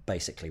life,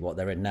 basically what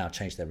they're in now,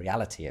 change their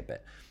reality a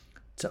bit.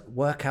 To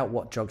work out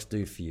what drugs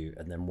do for you,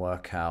 and then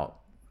work out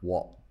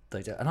what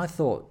they do. And I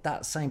thought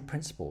that same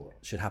principle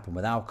should happen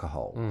with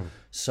alcohol.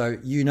 So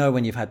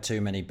when you've had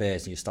too many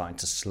beers and you're starting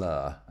to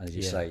slur, as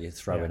you say, you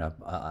throw in a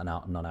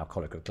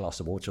non-alcoholic, a glass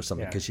of water or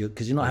something, because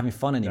you're not having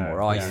fun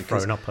anymore, are you?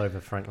 Thrown up over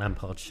Frank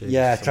Lampard's shoes.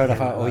 Yeah, thrown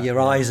up, or your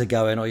eyes are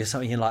going, or you're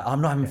something. You're like, I'm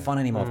not having fun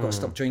anymore. I've got to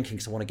stop drinking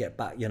because I want to get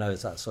back.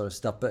 It's that sort of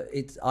stuff. But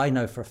I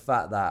know for a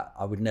fact that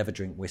I would never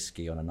drink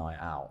whiskey on a night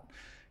out,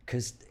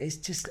 because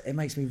it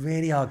makes me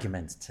really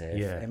argumentative.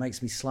 Yeah. It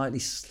makes me slightly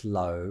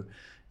slow.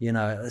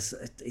 It's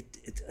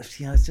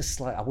just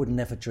like, I would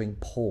nenever drink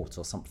port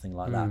or something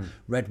like that.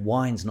 Red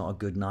wine's not a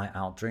good night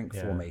out drink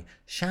for me.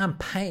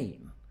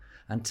 Champagne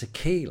and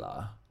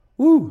tequila,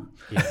 woo!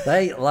 Yeah.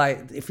 They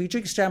if you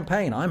drink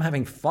champagne, I'm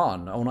having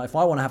fun. Or if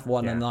I want to have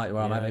one a night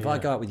where I'm having, if I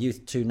go out with you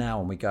two now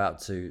and we go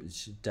out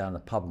down the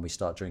pub and we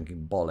start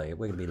drinking Bolly,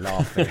 we're going to be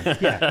laughing.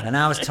 In an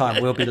hour's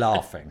time, we'll be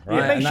laughing.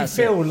 Right? It makes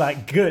you feel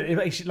like good. It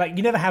makes you like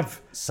you never have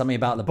something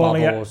about the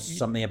bubbles,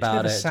 something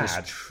about it.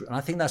 And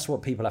I think that's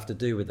what people have to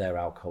do with their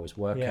alcohol, is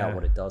work out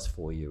what it does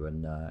for you,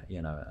 and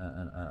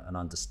and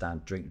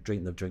understand. Drink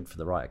the drink for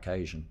the right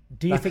occasion.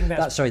 Do you think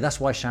that's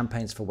why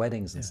champagne's for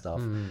weddings and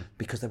stuff,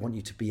 because they want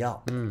you to be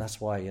up. That's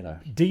why,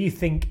 Do you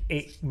think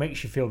it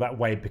makes you feel that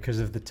way because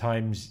of the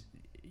times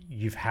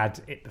you've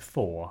had it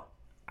before?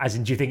 As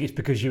in, do you think it's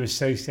because you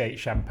associate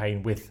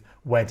champagne with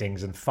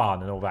weddings and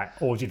fun and all that,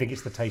 or do you think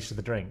it's the taste of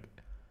the drink?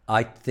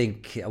 I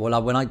think, when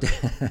I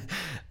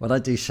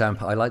do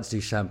champagne, I like to do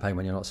champagne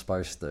when you're not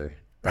supposed to.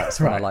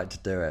 That's when I like to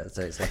do it.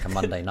 So it's like a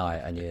Monday night,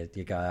 and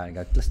you go out and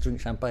go, let's drink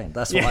champagne.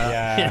 That's what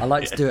I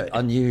like to do at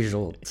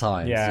unusual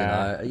times.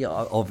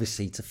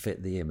 Obviously to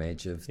fit the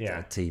image of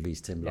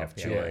TV's Tim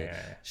Lovejoy,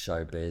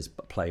 showbiz,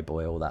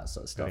 Playboy, all that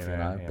sort of stuff.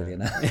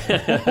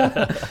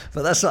 Billionaire.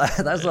 But that's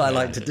what I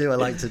like to do. I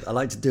like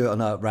to do it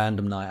on a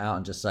random night out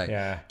and just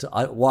say.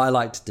 What I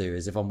like to do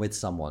is if I'm with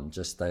someone,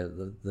 just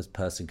this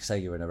person, say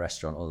you're in a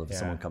restaurant or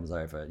someone comes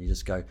over, and you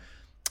just go,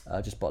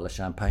 just a bottle of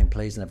champagne,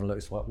 please. And everyone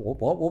looks, what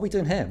are we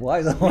doing here? Why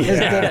is he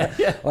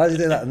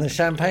doing that? And the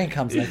champagne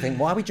comes and they think,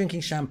 why are we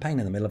drinking champagne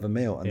in the middle of a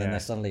meal? And then they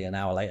suddenly, an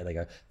hour later, they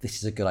go, this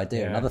is a good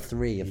idea. Another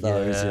 3 of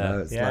those,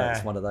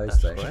 it's one of those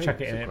things.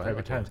 Chuck it in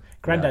over times.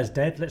 Granddad's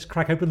dead, let's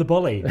crack open the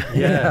bolly. But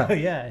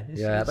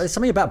there's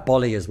something about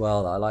bolly as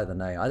well that I like the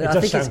name. I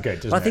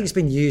think it's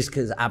been used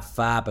because ab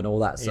fab and all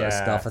that sort of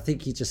stuff. I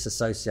think you just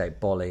associate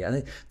bolly.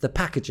 And the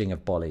packaging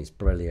of bolly is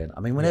brilliant.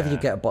 I mean, whenever you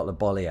get a bottle of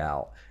bolly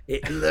out,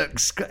 it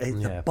looks good.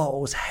 The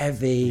bottle's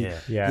heavy,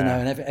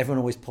 and everyone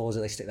always pours it.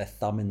 They stick their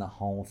thumb in the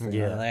whole thing.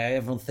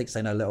 Everyone thinks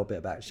they know a little bit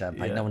about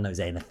champagne. No one knows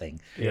anything.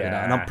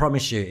 And I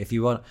promise you, if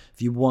you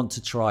want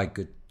to try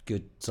good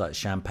like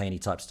champagne-y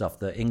type stuff,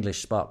 the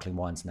English sparkling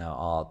wines now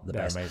are the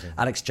best. Amazing.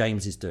 Alex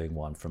James is doing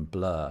one from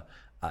Blur.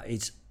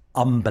 It's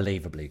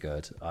unbelievably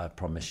good, I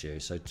promise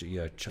you. So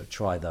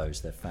try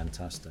those; they're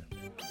fantastic.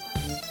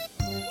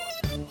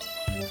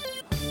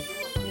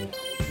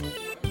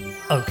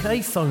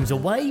 Okay, phones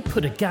away,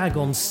 put a gag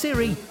on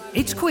Siri,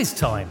 it's quiz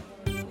time.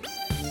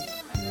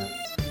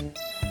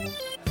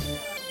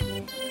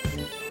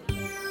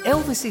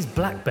 Elvis's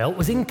black belt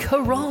was in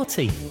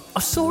karate. I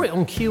saw it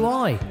on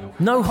QI.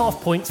 No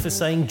half points for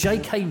saying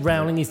J.K.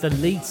 Rowling is the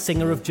lead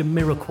singer of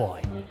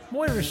Jamiroquai.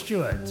 Moira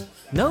Stewart.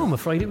 No, I'm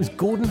afraid it was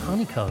Gordon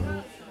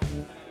Honeycomb.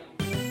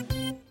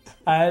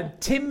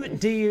 Tim,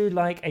 do you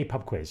like a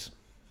pub quiz?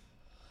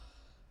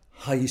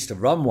 I used to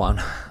run one.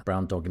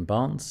 Brown Dog in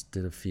Barnes.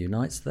 Did a few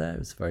nights there. It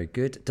was very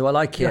good. Do I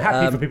like it? You're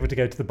happy for people to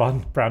go to the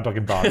Brown Dog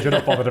in Barnes. You're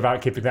not bothered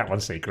about keeping that one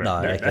secret. No,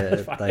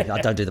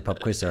 I don't do the pub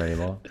quiz there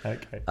anymore.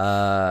 Okay.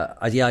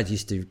 I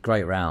used to do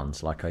great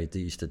rounds. Like I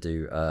used to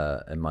do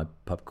in my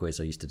pub quiz.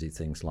 I used to do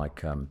things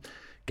like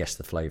guess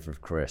the flavour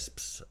of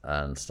crisps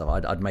and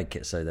stuff. I'd make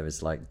it so there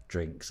was like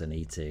drinks and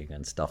eating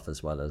and stuff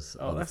as well as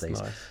other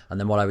things. Nice. And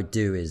then what I would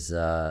do is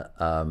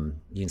you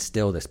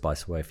instill this, by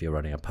the way, if you're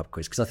running a pub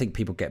quiz, because I think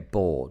people get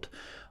bored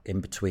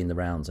in between the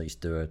rounds. I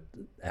used to do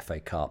a FA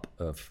Cup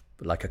of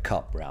like a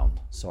cup round,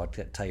 so I'd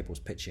get tables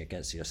pitching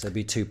against you. So there'd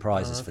be 2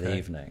 prizes for the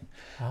evening,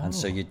 and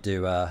so you'd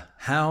do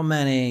how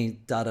many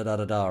da da da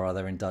da da are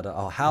there in da da?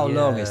 Oh, how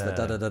long is the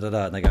da da da da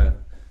da? And they go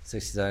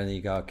 60, and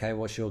you go, okay,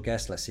 what's your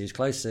guess? Let's see who's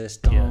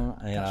closest.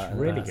 That's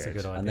really good.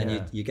 Good idea. And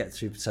then you get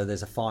through. So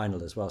there's a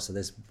final as well. So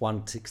there's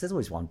because there's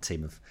always one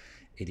team of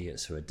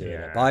idiots who are doing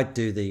it. But I'd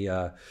do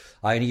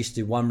I only used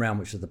to do one round,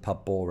 which was the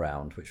pub ball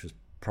round, which was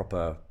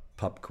proper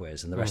pub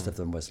quiz, and the rest of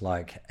them was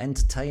like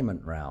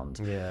entertainment round,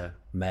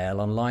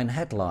 Mail Online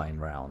headline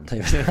round.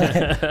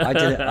 I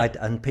did it,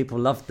 and people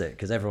loved it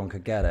because everyone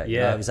could get it.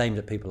 It was aimed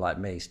at people like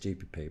me,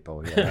 stupid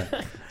people.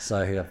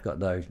 So who have got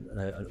no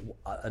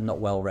not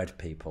well-read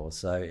people.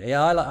 So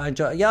I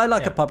enjoy. I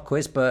like a pub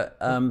quiz, but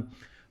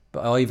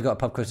you've got a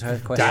pub quiz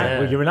question.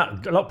 Dan, well, you're a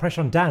lot of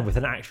pressure on Dan with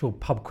an actual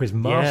pub quiz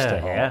master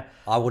here.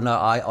 I will know.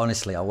 I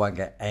honestly won't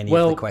get any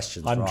of the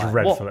questions I'm right.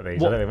 dreadful at these. I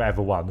don't think I've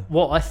ever won.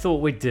 What I thought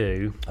we'd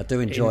do... I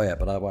do enjoy it,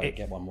 but I won't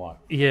get one right.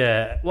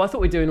 Yeah. Well, I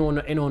thought we'd do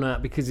in honour,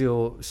 because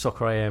you're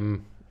Soccer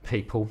AM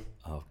people.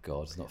 Oh,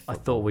 God, it's not football. I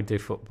thought we'd do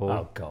football.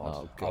 Oh,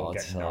 God.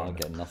 I'll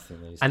get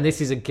nothing these And days.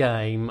 this is a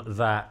game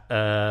that,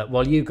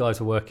 while you guys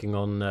were working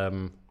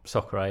on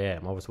Soccer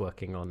AM, I was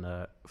working on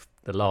the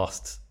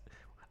last...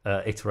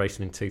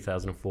 iteration in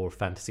 2004 of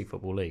Fantasy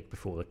Football League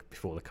before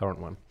the current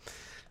one,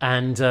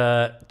 and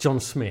John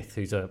Smith,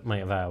 who's a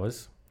mate of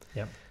ours,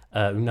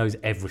 who knows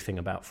everything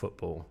about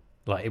football.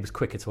 Like, it was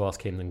quicker to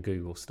ask him than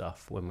Google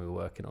stuff when we were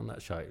working on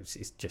that show.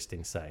 It's just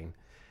insane.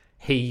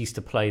 He used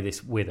to play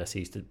this with us. He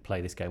used to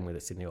play this game with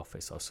us in the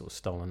office. I've sort of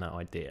stolen that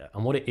idea.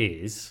 And what it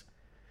is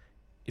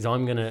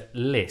I'm going to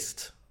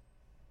list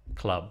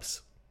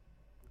clubs,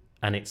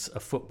 and it's a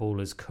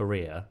footballer's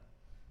career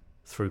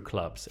through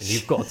clubs, and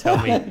you've got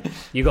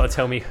to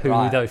tell me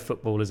who those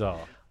footballers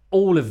are.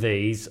 All of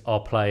these are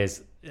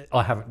players.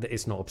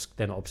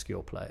 They're not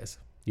obscure players.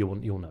 You'll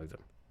know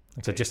them.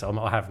 Okay. So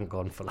I haven't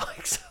gone for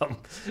like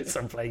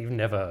some player you've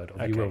never heard of.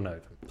 Okay. You will know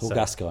them. Paul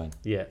Gascoigne.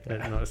 Yeah,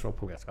 no, it's not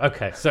Paul Gascoigne.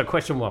 Okay, so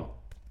question 1: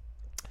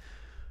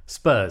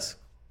 Spurs.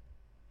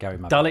 Gary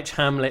Mabbott. Dulwich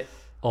Hamlet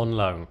on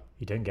loan.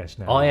 You don't guess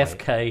now.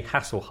 IFK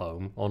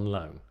Hasselholm on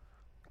loan.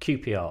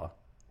 QPR.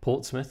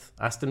 Portsmouth.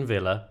 Aston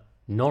Villa.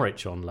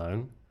 Norwich on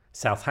loan.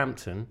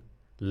 Southampton,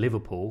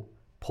 Liverpool,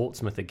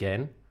 Portsmouth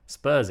again,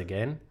 Spurs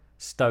again,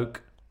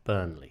 Stoke,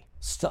 Burnley.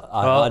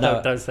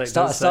 Don't say.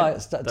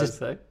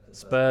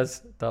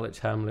 Spurs, Dulwich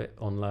Hamlet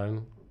on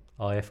loan,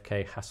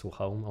 IFK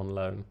Hasselholm on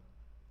loan,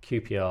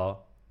 QPR,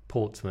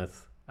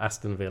 Portsmouth,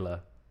 Aston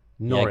Villa,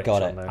 Norwich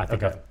on loan. I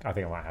think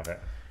I might have it.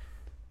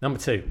 Number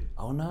 2.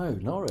 Oh no,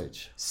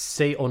 Norwich.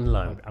 C on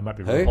loan. I might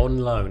be wrong. On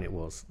loan it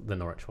was, the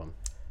Norwich one.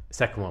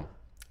 Second one.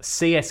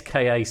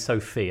 CSKA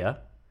Sofia,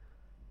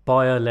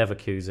 Bayer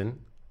Leverkusen,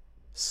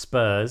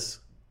 Spurs,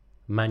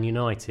 Man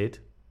United,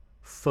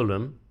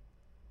 Fulham,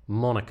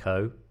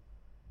 Monaco,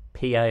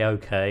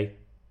 PAOK,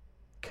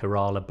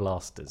 Kerala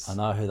Blasters. I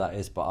know who that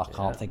is, but I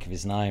can't think of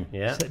his name.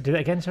 Yeah. So, do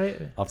that again, sorry.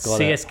 I've got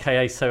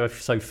CSKA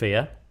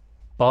Sofia,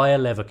 Bayer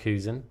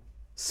Leverkusen,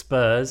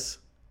 Spurs,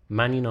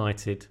 Man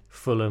United,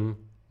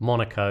 Fulham,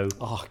 Monaco,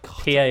 Oh, God.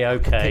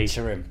 PAOK,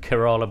 Picture him.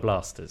 Kerala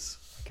Blasters.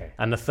 Okay.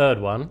 And the third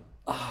one,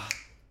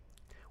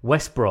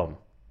 West Brom,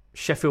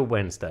 Sheffield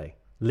Wednesday,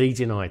 Leeds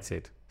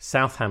United,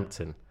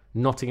 Southampton,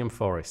 Nottingham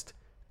Forest,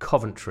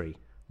 Coventry,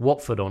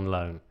 Watford on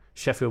loan,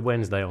 Sheffield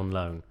Wednesday on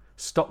loan,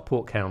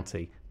 Stockport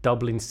County,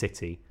 Dublin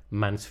City,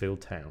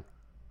 Mansfield Town.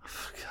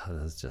 God,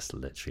 there's just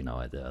literally no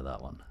idea of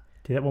that one.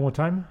 Do that one more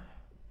time.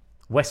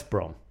 West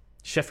Brom,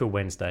 Sheffield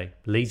Wednesday,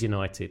 Leeds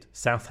United,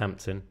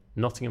 Southampton,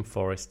 Nottingham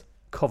Forest,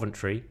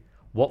 Coventry,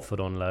 Watford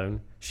on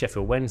loan,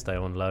 Sheffield Wednesday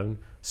on loan,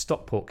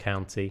 Stockport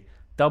County,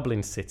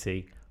 Dublin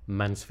City,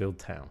 Mansfield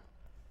Town.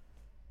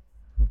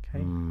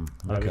 Okay.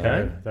 There we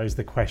go. Those are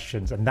the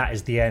questions, and that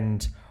is the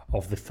end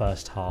of the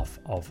first half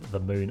of The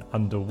Moon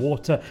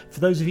Underwater.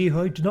 For those of you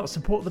who do not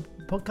support the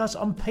podcast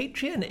on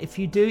Patreon, if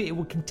you do, it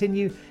will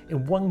continue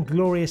in one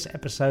glorious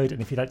episode.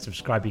 And if you don't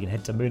subscribe, you can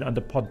head to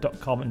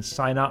moonunderpod.com and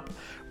sign up.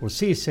 We'll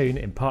see you soon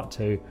in part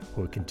 2, where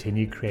we'll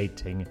continue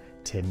creating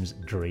Tim's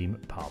dream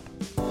pub.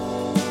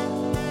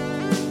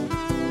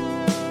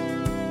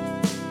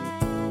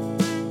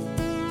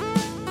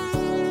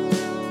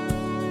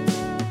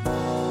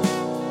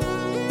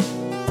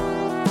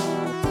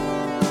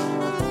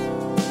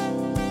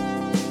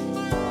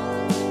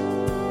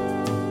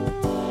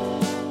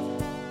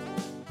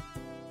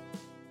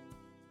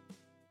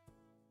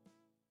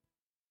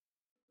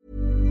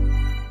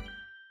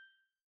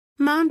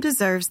 Mom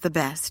deserves the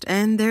best,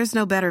 and there's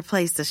no better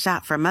place to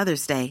shop for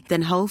Mother's Day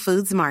than Whole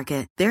Foods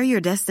Market. They're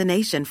your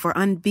destination for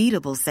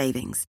unbeatable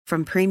savings,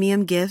 from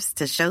premium gifts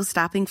to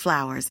show-stopping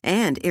flowers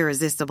and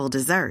irresistible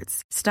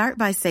desserts. Start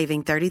by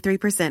saving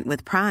 33%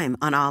 with Prime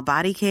on all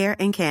body care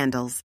and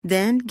candles.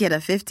 Then get a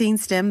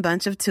 15-stem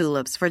bunch of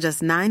tulips for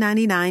just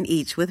 $9.99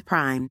 each with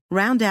Prime.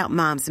 Round out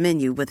Mom's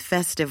menu with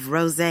festive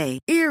rosé,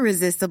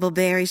 irresistible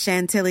berry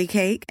chantilly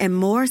cake, and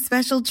more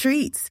special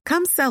treats.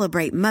 Come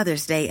celebrate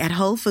Mother's Day at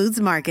Whole Foods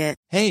Market.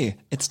 Hey,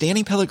 it's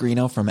Danny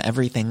Pellegrino from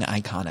Everything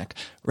Iconic.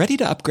 Ready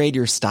to upgrade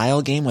your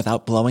style game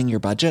without blowing your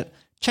budget?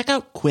 Check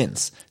out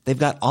Quince. They've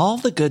got all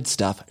the good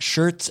stuff,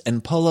 shirts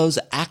and polos,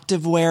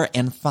 activewear,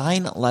 and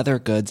fine leather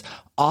goods,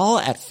 all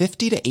at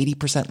 50 to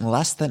 80%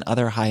 less than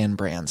other high-end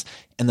brands.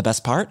 And the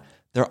best part?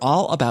 They're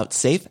all about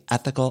safe,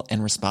 ethical,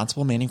 and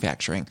responsible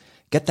manufacturing.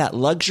 Get that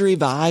luxury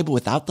vibe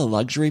without the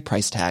luxury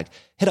price tag.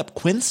 Hit up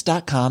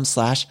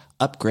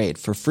quince.com/upgrade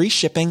for free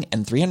shipping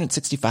and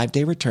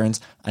 365-day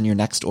returns on your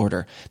next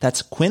order.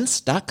 That's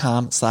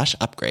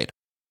quince.com/upgrade.